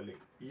unworthily.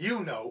 You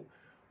know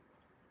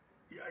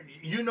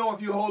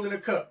if you're holding a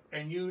cup,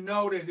 and you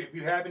know that if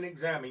you haven't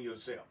examined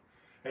yourself.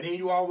 And then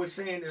you're always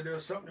saying that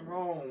there's something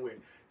wrong with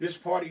this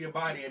part of your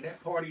body and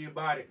that part of your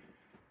body.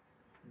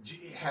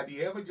 Have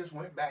you ever just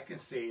went back and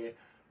said,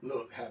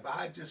 look, have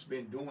I just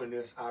been doing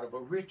this out of a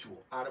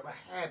ritual, out of a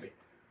habit?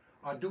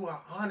 Or do I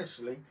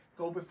honestly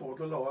go before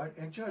the Lord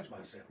and judge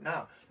myself?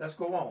 Now, let's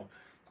go on.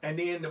 And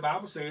then the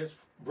Bible says,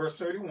 verse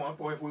 31,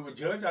 for if we would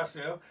judge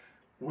ourselves,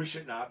 we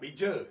should not be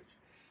judged.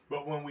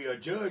 But when we are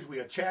judged, we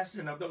are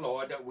chastened of the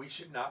Lord, that we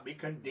should not be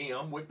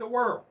condemned with the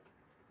world.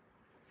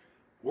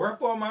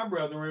 Wherefore, my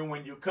brethren,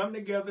 when you come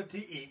together to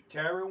eat,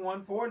 tarry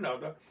one for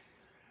another.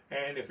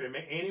 And if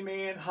any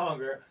man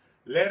hunger,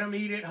 let him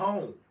eat at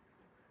home,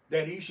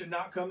 that he should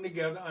not come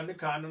together under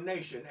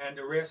condemnation. And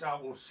the rest I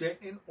will set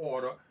in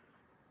order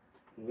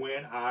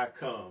when I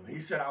come. He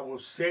said, I will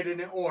set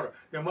it in order.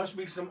 There must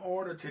be some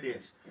order to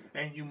this.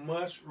 And you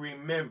must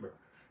remember.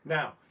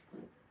 Now,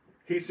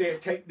 he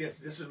said, take this.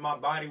 This is my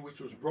body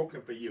which was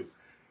broken for you.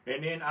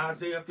 And then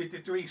Isaiah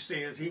 53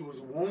 says he was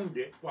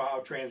wounded for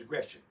our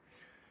transgression.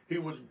 He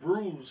was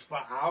bruised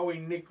for our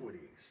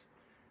iniquities.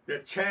 The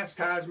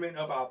chastisement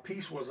of our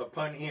peace was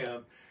upon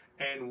him,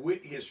 and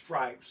with his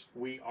stripes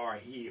we are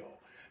healed.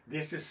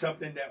 This is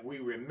something that we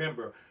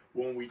remember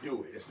when we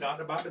do it. It's not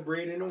about the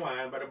bread and the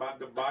wine, but about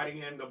the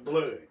body and the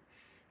blood.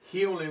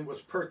 Healing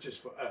was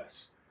purchased for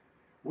us.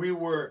 We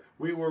were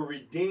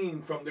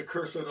redeemed from the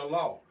curse of the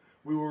law.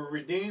 We were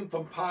redeemed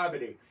from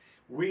poverty.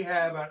 We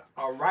have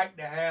a right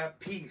to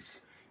have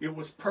peace. It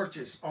was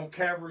purchased on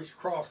Calvary's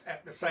cross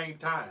at the same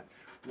time.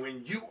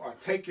 When you are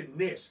taking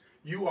this,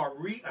 you are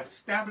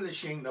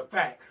reestablishing the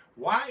fact,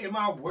 why am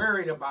I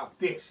worried about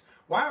this?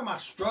 Why am I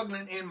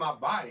struggling in my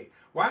body?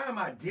 Why am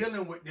I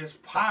dealing with this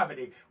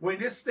poverty when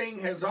this thing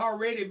has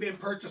already been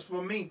purchased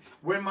for me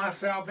when my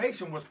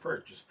salvation was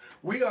purchased?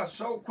 We are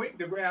so quick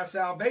to grab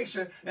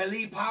salvation and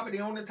leave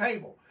poverty on the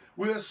table.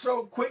 We're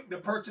so quick to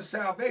purchase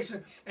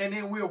salvation, and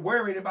then we're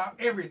worried about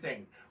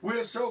everything.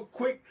 We're so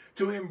quick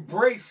to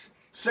embrace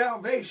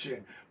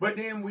salvation, but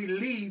then we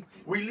leave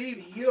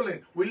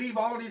healing, we leave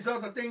all these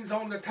other things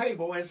on the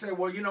table and say,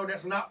 well, you know,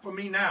 that's not for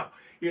me now.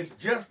 It's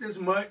just as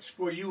much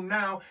for you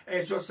now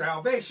as your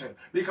salvation,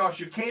 because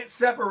you can't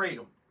separate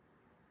them.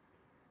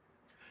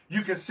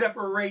 You can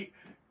separate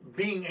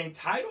being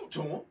entitled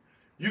to them.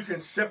 You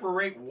can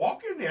separate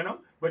walking in them,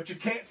 but you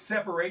can't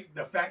separate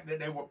the fact that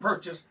they were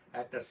purchased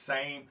at the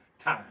same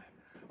time.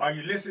 Are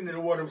you listening to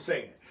what I'm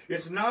saying?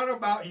 It's not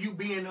about you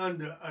being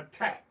under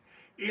attack.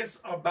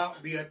 It's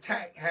about the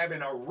attack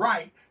having a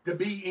right to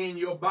be in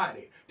your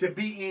body, to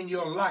be in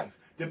your life,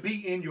 to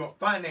be in your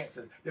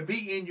finances, to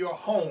be in your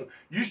home.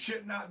 You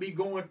should not be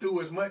going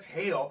through as much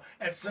hell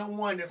as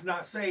someone that's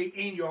not saved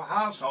in your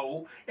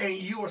household, and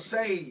you are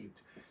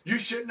saved. You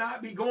should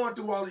not be going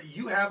through all that.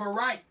 You have a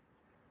right.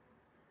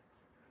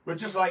 But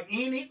just like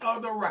any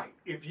other right,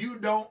 if you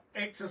don't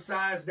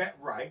exercise that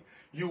right,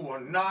 you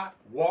will not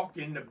walk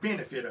in the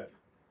benefit of it.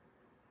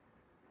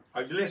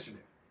 Are you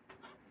listening?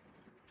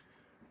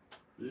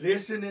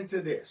 Listening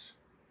to this.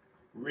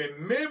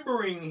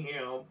 Remembering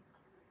him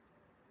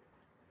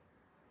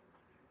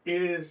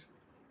is,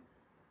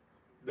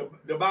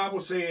 the Bible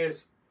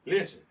says,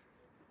 listen,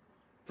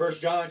 1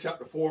 John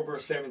chapter 4,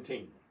 verse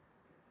 17.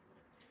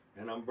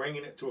 And I'm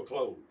bringing it to a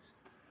close.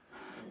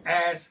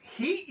 As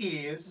he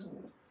is,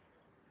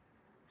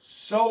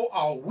 so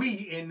are we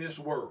in this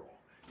world.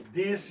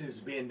 This has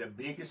been the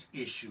biggest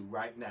issue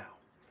right now.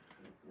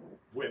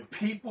 when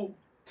people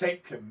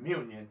take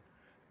communion,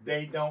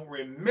 they don't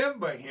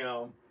remember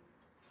him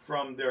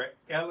from their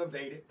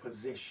elevated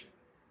position.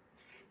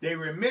 They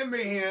remember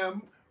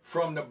him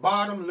from the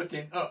bottom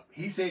looking up.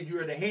 He said,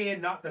 you're the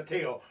head, not the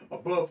tail,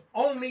 above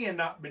only and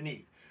not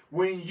beneath.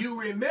 When you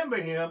remember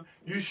him,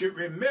 you should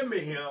remember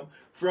him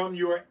from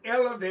your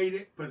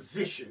elevated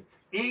position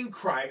in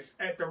Christ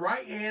at the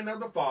right hand of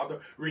the Father,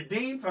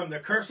 redeemed from the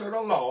curse of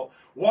the law,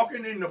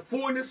 walking in the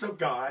fullness of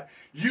God.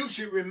 You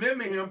should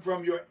remember him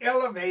from your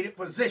elevated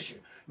position,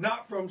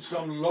 not from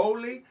some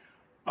lowly,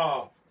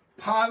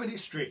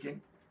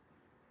 poverty-stricken,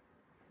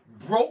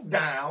 broke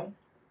down,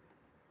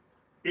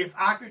 if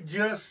I could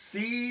just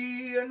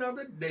see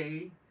another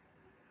day,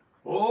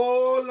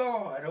 oh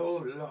Lord, oh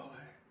Lord.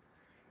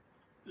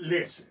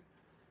 Listen,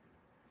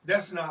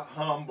 that's not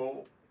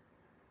humble.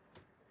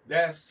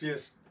 That's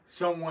just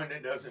someone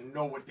that doesn't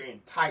know what they're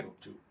entitled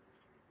to.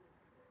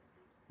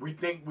 We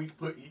think we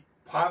put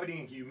poverty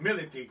and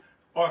humility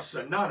are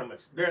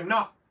synonymous. They're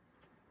not.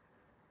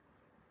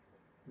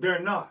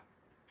 They're not.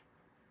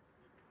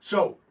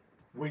 So,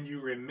 when you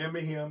remember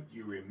him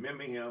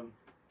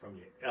from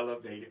your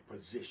elevated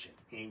position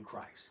in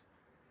Christ.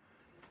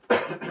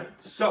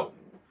 So,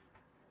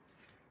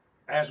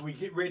 as we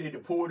get ready to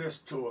pull this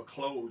to a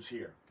close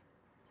here,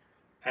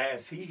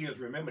 as he is,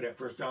 remember that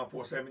 1 John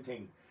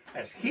 4:17,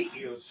 as he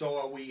is, so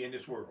are we in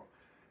this world.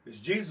 Is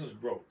Jesus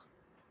broke?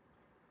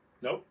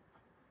 Nope.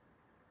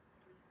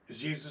 Is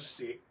Jesus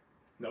sick?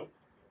 Nope.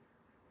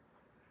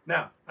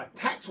 Now,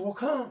 attacks will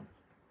come.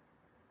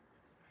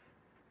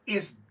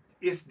 It's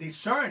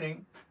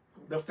discerning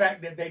the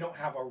fact that they don't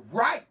have a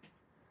right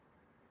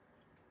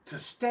to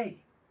stay.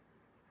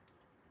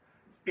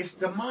 It's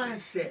the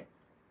mindset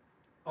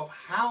of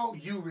how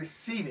you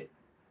receive it.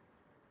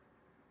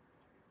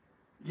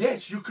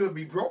 Yes, you could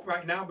be broke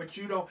right now, but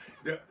you don't.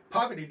 The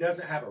poverty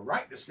doesn't have a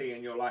right to stay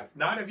in your life.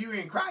 Not if you're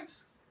in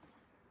Christ.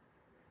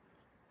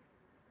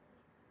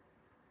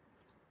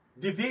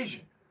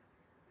 Division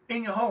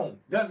in your home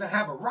doesn't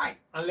have a right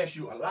unless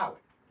you allow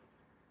it.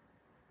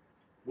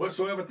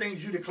 Whatsoever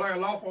things you declare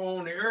lawful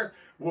on the earth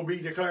will be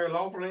declared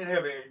lawful in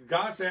heaven.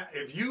 God said,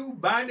 if you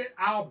bind it,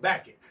 I'll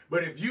back it.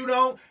 But if you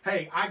don't,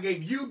 hey, I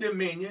gave you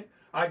dominion.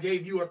 I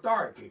gave you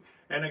authority.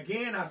 And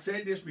again, I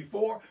said this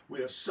before,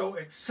 we are so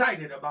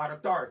excited about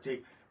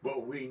authority,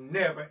 but we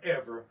never,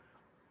 ever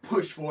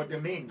push for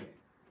dominion.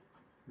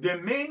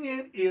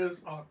 Dominion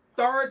is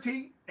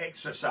authority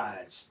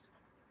exercised.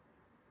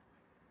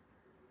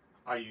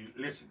 Are you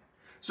listening?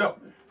 So,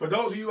 for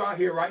those of you out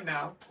here right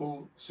now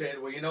who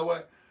said, well, you know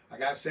what? I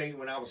got saved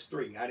when I was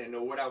 3. I didn't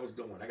know what I was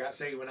doing. I got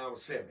saved when I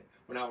was 7,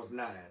 when I was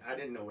 9. I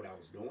didn't know what I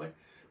was doing.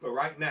 But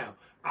right now,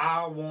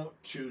 I want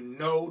to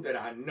know that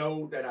I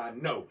know that I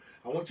know.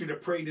 I want you to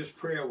pray this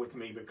prayer with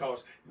me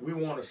because we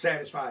want to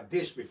satisfy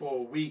this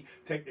before we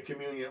take the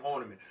communion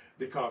ornament.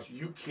 Because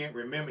you can't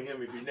remember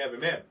him if you never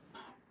met him.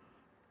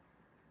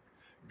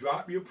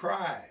 Drop your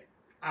pride.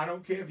 I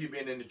don't care if you've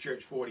been in the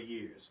church 40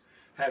 years.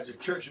 Has the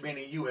church been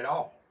in you at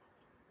all?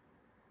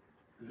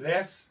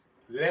 Let's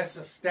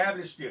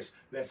establish this.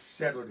 Let's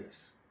settle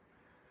this.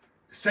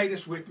 Say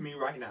this with me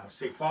right now.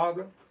 Say,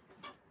 Father,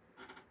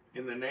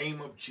 in the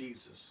name of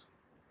Jesus,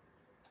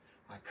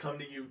 I come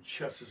to you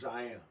just as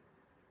I am.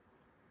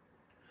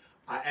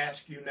 I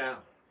ask you now,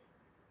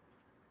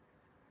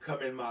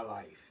 come in my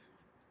life.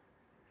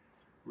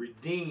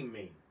 Redeem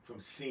me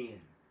from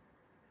sin.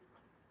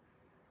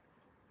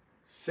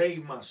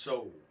 Save my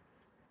soul.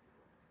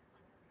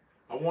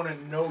 I want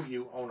to know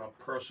you on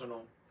a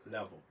personal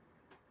level.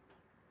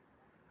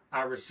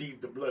 I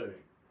received the blood.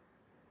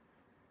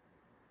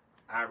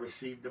 I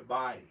received the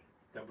body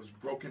that was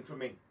broken for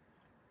me.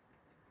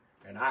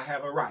 And I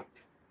have a right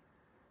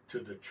to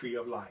the tree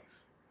of life.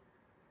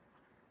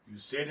 You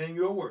said in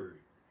your word,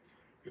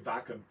 if I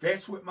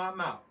confess with my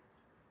mouth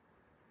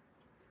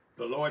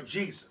the Lord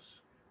Jesus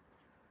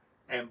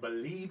and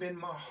believe in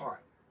my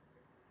heart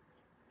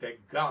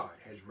that God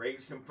has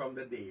raised him from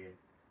the dead,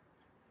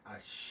 I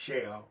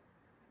shall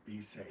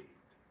be saved.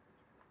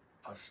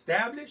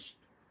 Established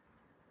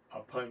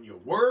upon your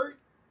word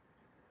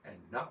and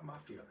not my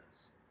feelings.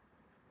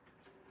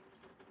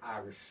 I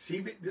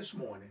receive it this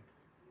morning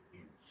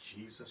in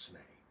Jesus'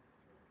 name.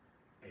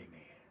 Amen.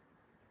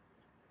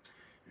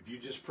 If you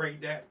just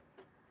prayed that,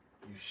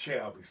 you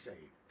shall be saved.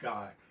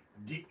 God,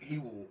 he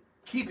will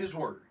keep his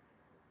word.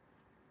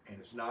 And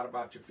it's not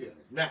about your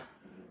feelings. Now,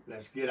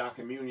 let's get our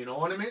communion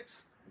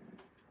ornaments.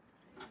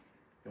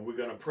 And we're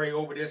going to pray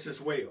over this as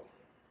well.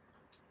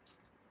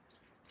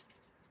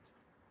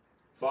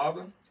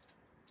 Father,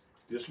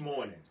 this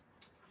morning,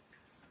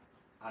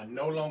 I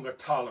no longer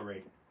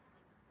tolerate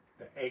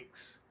the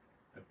aches,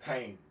 the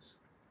pains,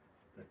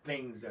 the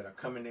things that are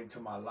coming into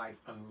my life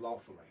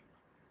unlawfully.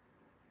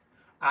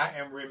 I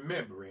am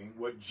remembering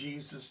what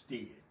Jesus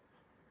did.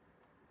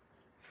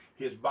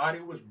 His body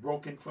was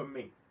broken for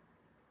me,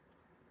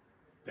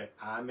 that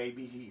I may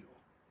be healed.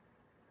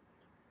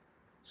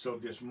 So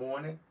this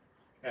morning,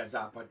 as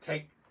I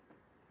partake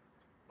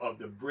of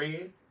the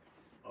bread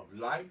of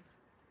life,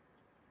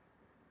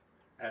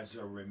 as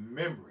a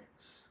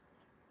remembrance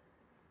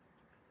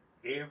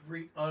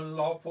every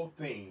unlawful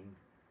thing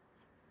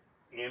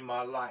in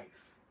my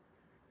life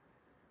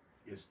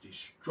is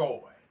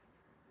destroyed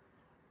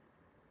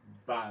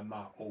by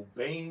my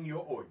obeying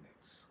your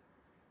ordinance.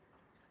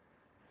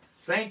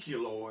 Thank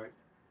you, Lord.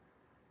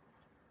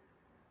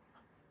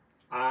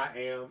 I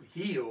am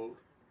healed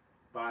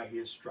by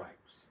his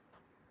stripes.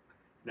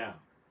 Now,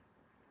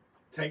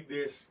 take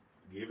this,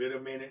 give it a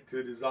minute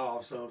to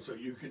dissolve some so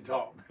you can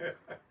talk.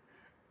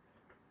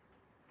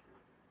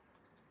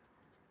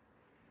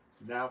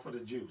 Now for the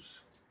juice.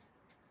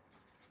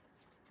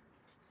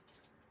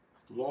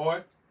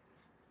 Lord,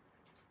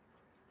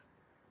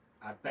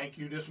 I thank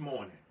you this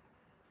morning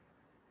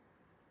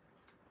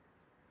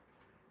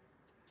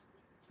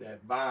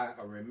that by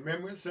a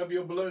remembrance of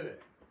your blood,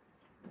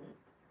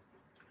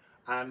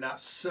 I am not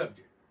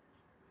subject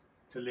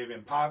to live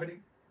in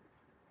poverty,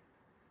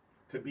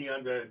 to be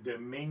under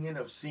dominion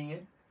of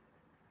sin,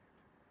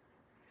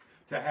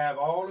 to have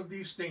all of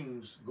these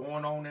things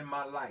going on in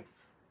my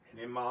life and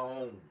in my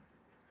own.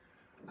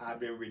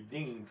 I've been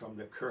redeemed from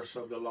the curse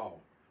of the law,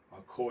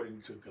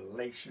 according to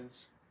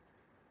Galatians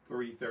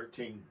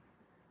 3:13.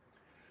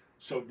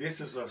 So this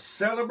is a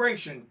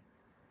celebration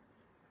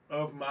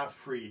of my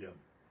freedom.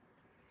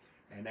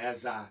 And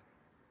as I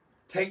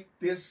take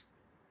this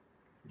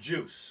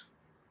juice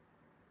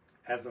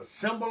as a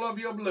symbol of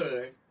your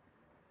blood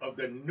of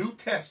the New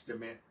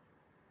Testament,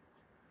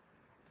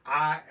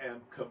 I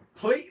am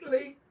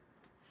completely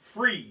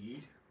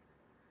freed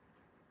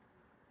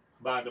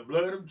by the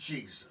blood of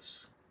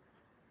Jesus.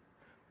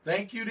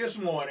 Thank you this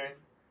morning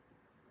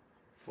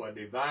for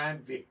divine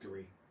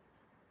victory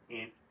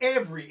in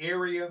every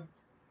area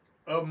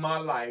of my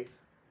life,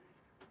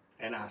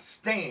 and I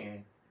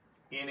stand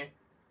in it.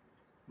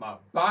 My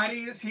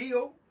body is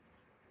healed.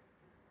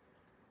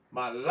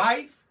 My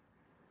life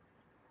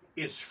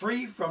is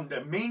free from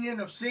dominion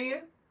of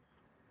sin,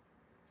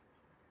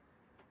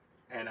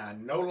 and I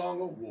no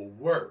longer will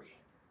worry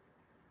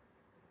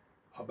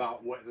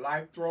about what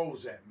life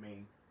throws at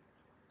me.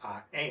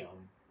 I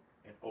am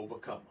an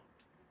overcomer.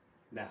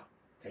 Now,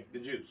 take the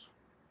juice.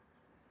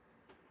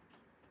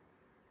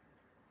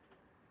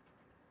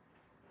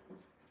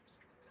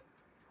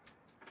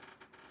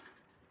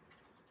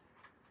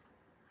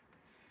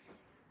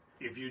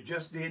 If you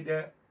just did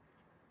that,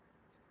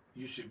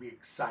 you should be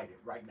excited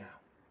right now.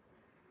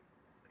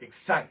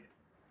 Excited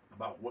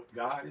about what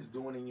God is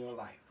doing in your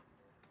life.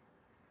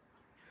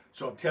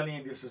 So I'm telling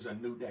you, this is a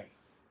new day.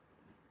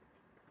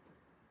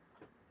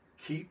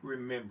 Keep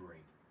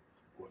remembering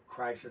what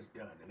Christ has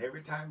done. And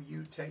every time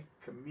you take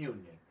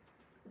communion,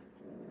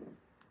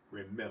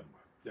 remember.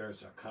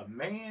 There's a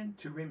command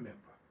to remember.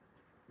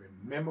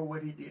 Remember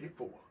what he did it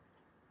for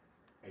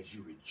as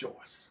you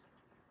rejoice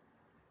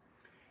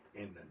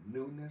in the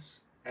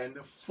newness and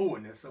the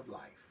fullness of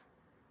life.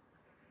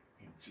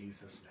 In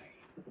Jesus'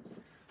 name.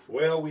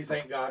 Well, we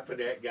thank God for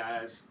that,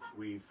 guys.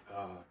 We've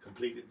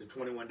completed the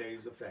 21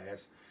 days of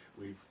fast.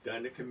 We've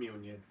done the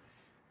communion.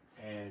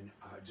 And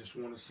I just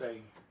want to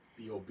say,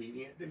 be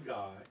obedient to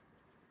God.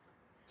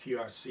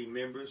 TRC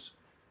members,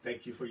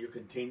 thank you for your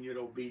continued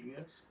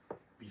obedience.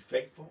 Be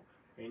faithful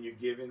in your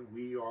giving.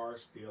 We are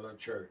still a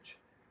church.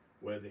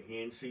 Whether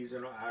in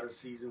season or out of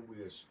season,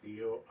 we are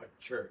still a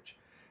church.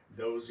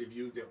 Those of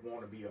you that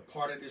want to be a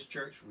part of this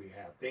church, we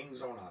have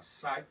things on our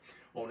site,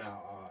 on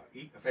our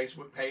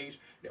Facebook page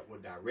that will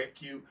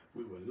direct you.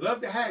 We would love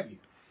to have you.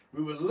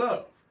 We would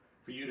love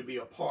for you to be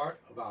a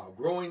part of our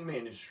growing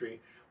ministry.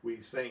 We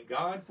thank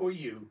God for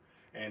you.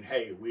 And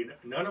hey,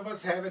 none of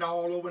us have it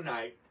all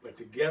overnight, but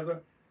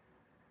together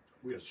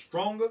we are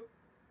stronger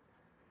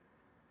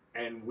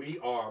and we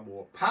are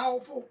more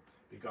powerful,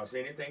 because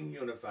anything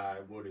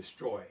unified will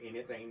destroy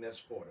anything that's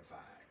fortified.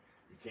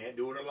 You can't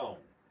do it alone.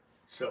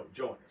 So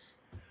join us.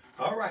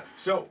 All right.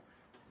 So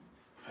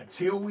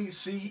until we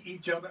see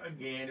each other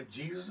again, if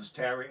Jesus is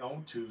tarry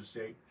on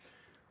Tuesday,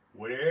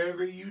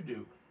 whatever you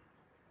do,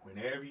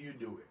 whenever you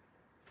do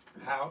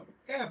it,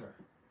 however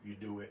you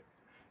do it,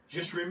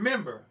 just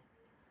remember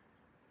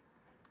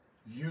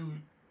you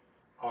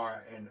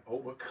are an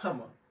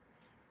overcomer.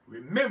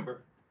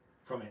 Remember,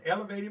 from an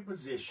elevated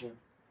position,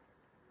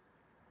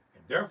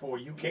 and therefore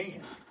you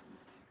can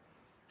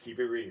keep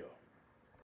it real.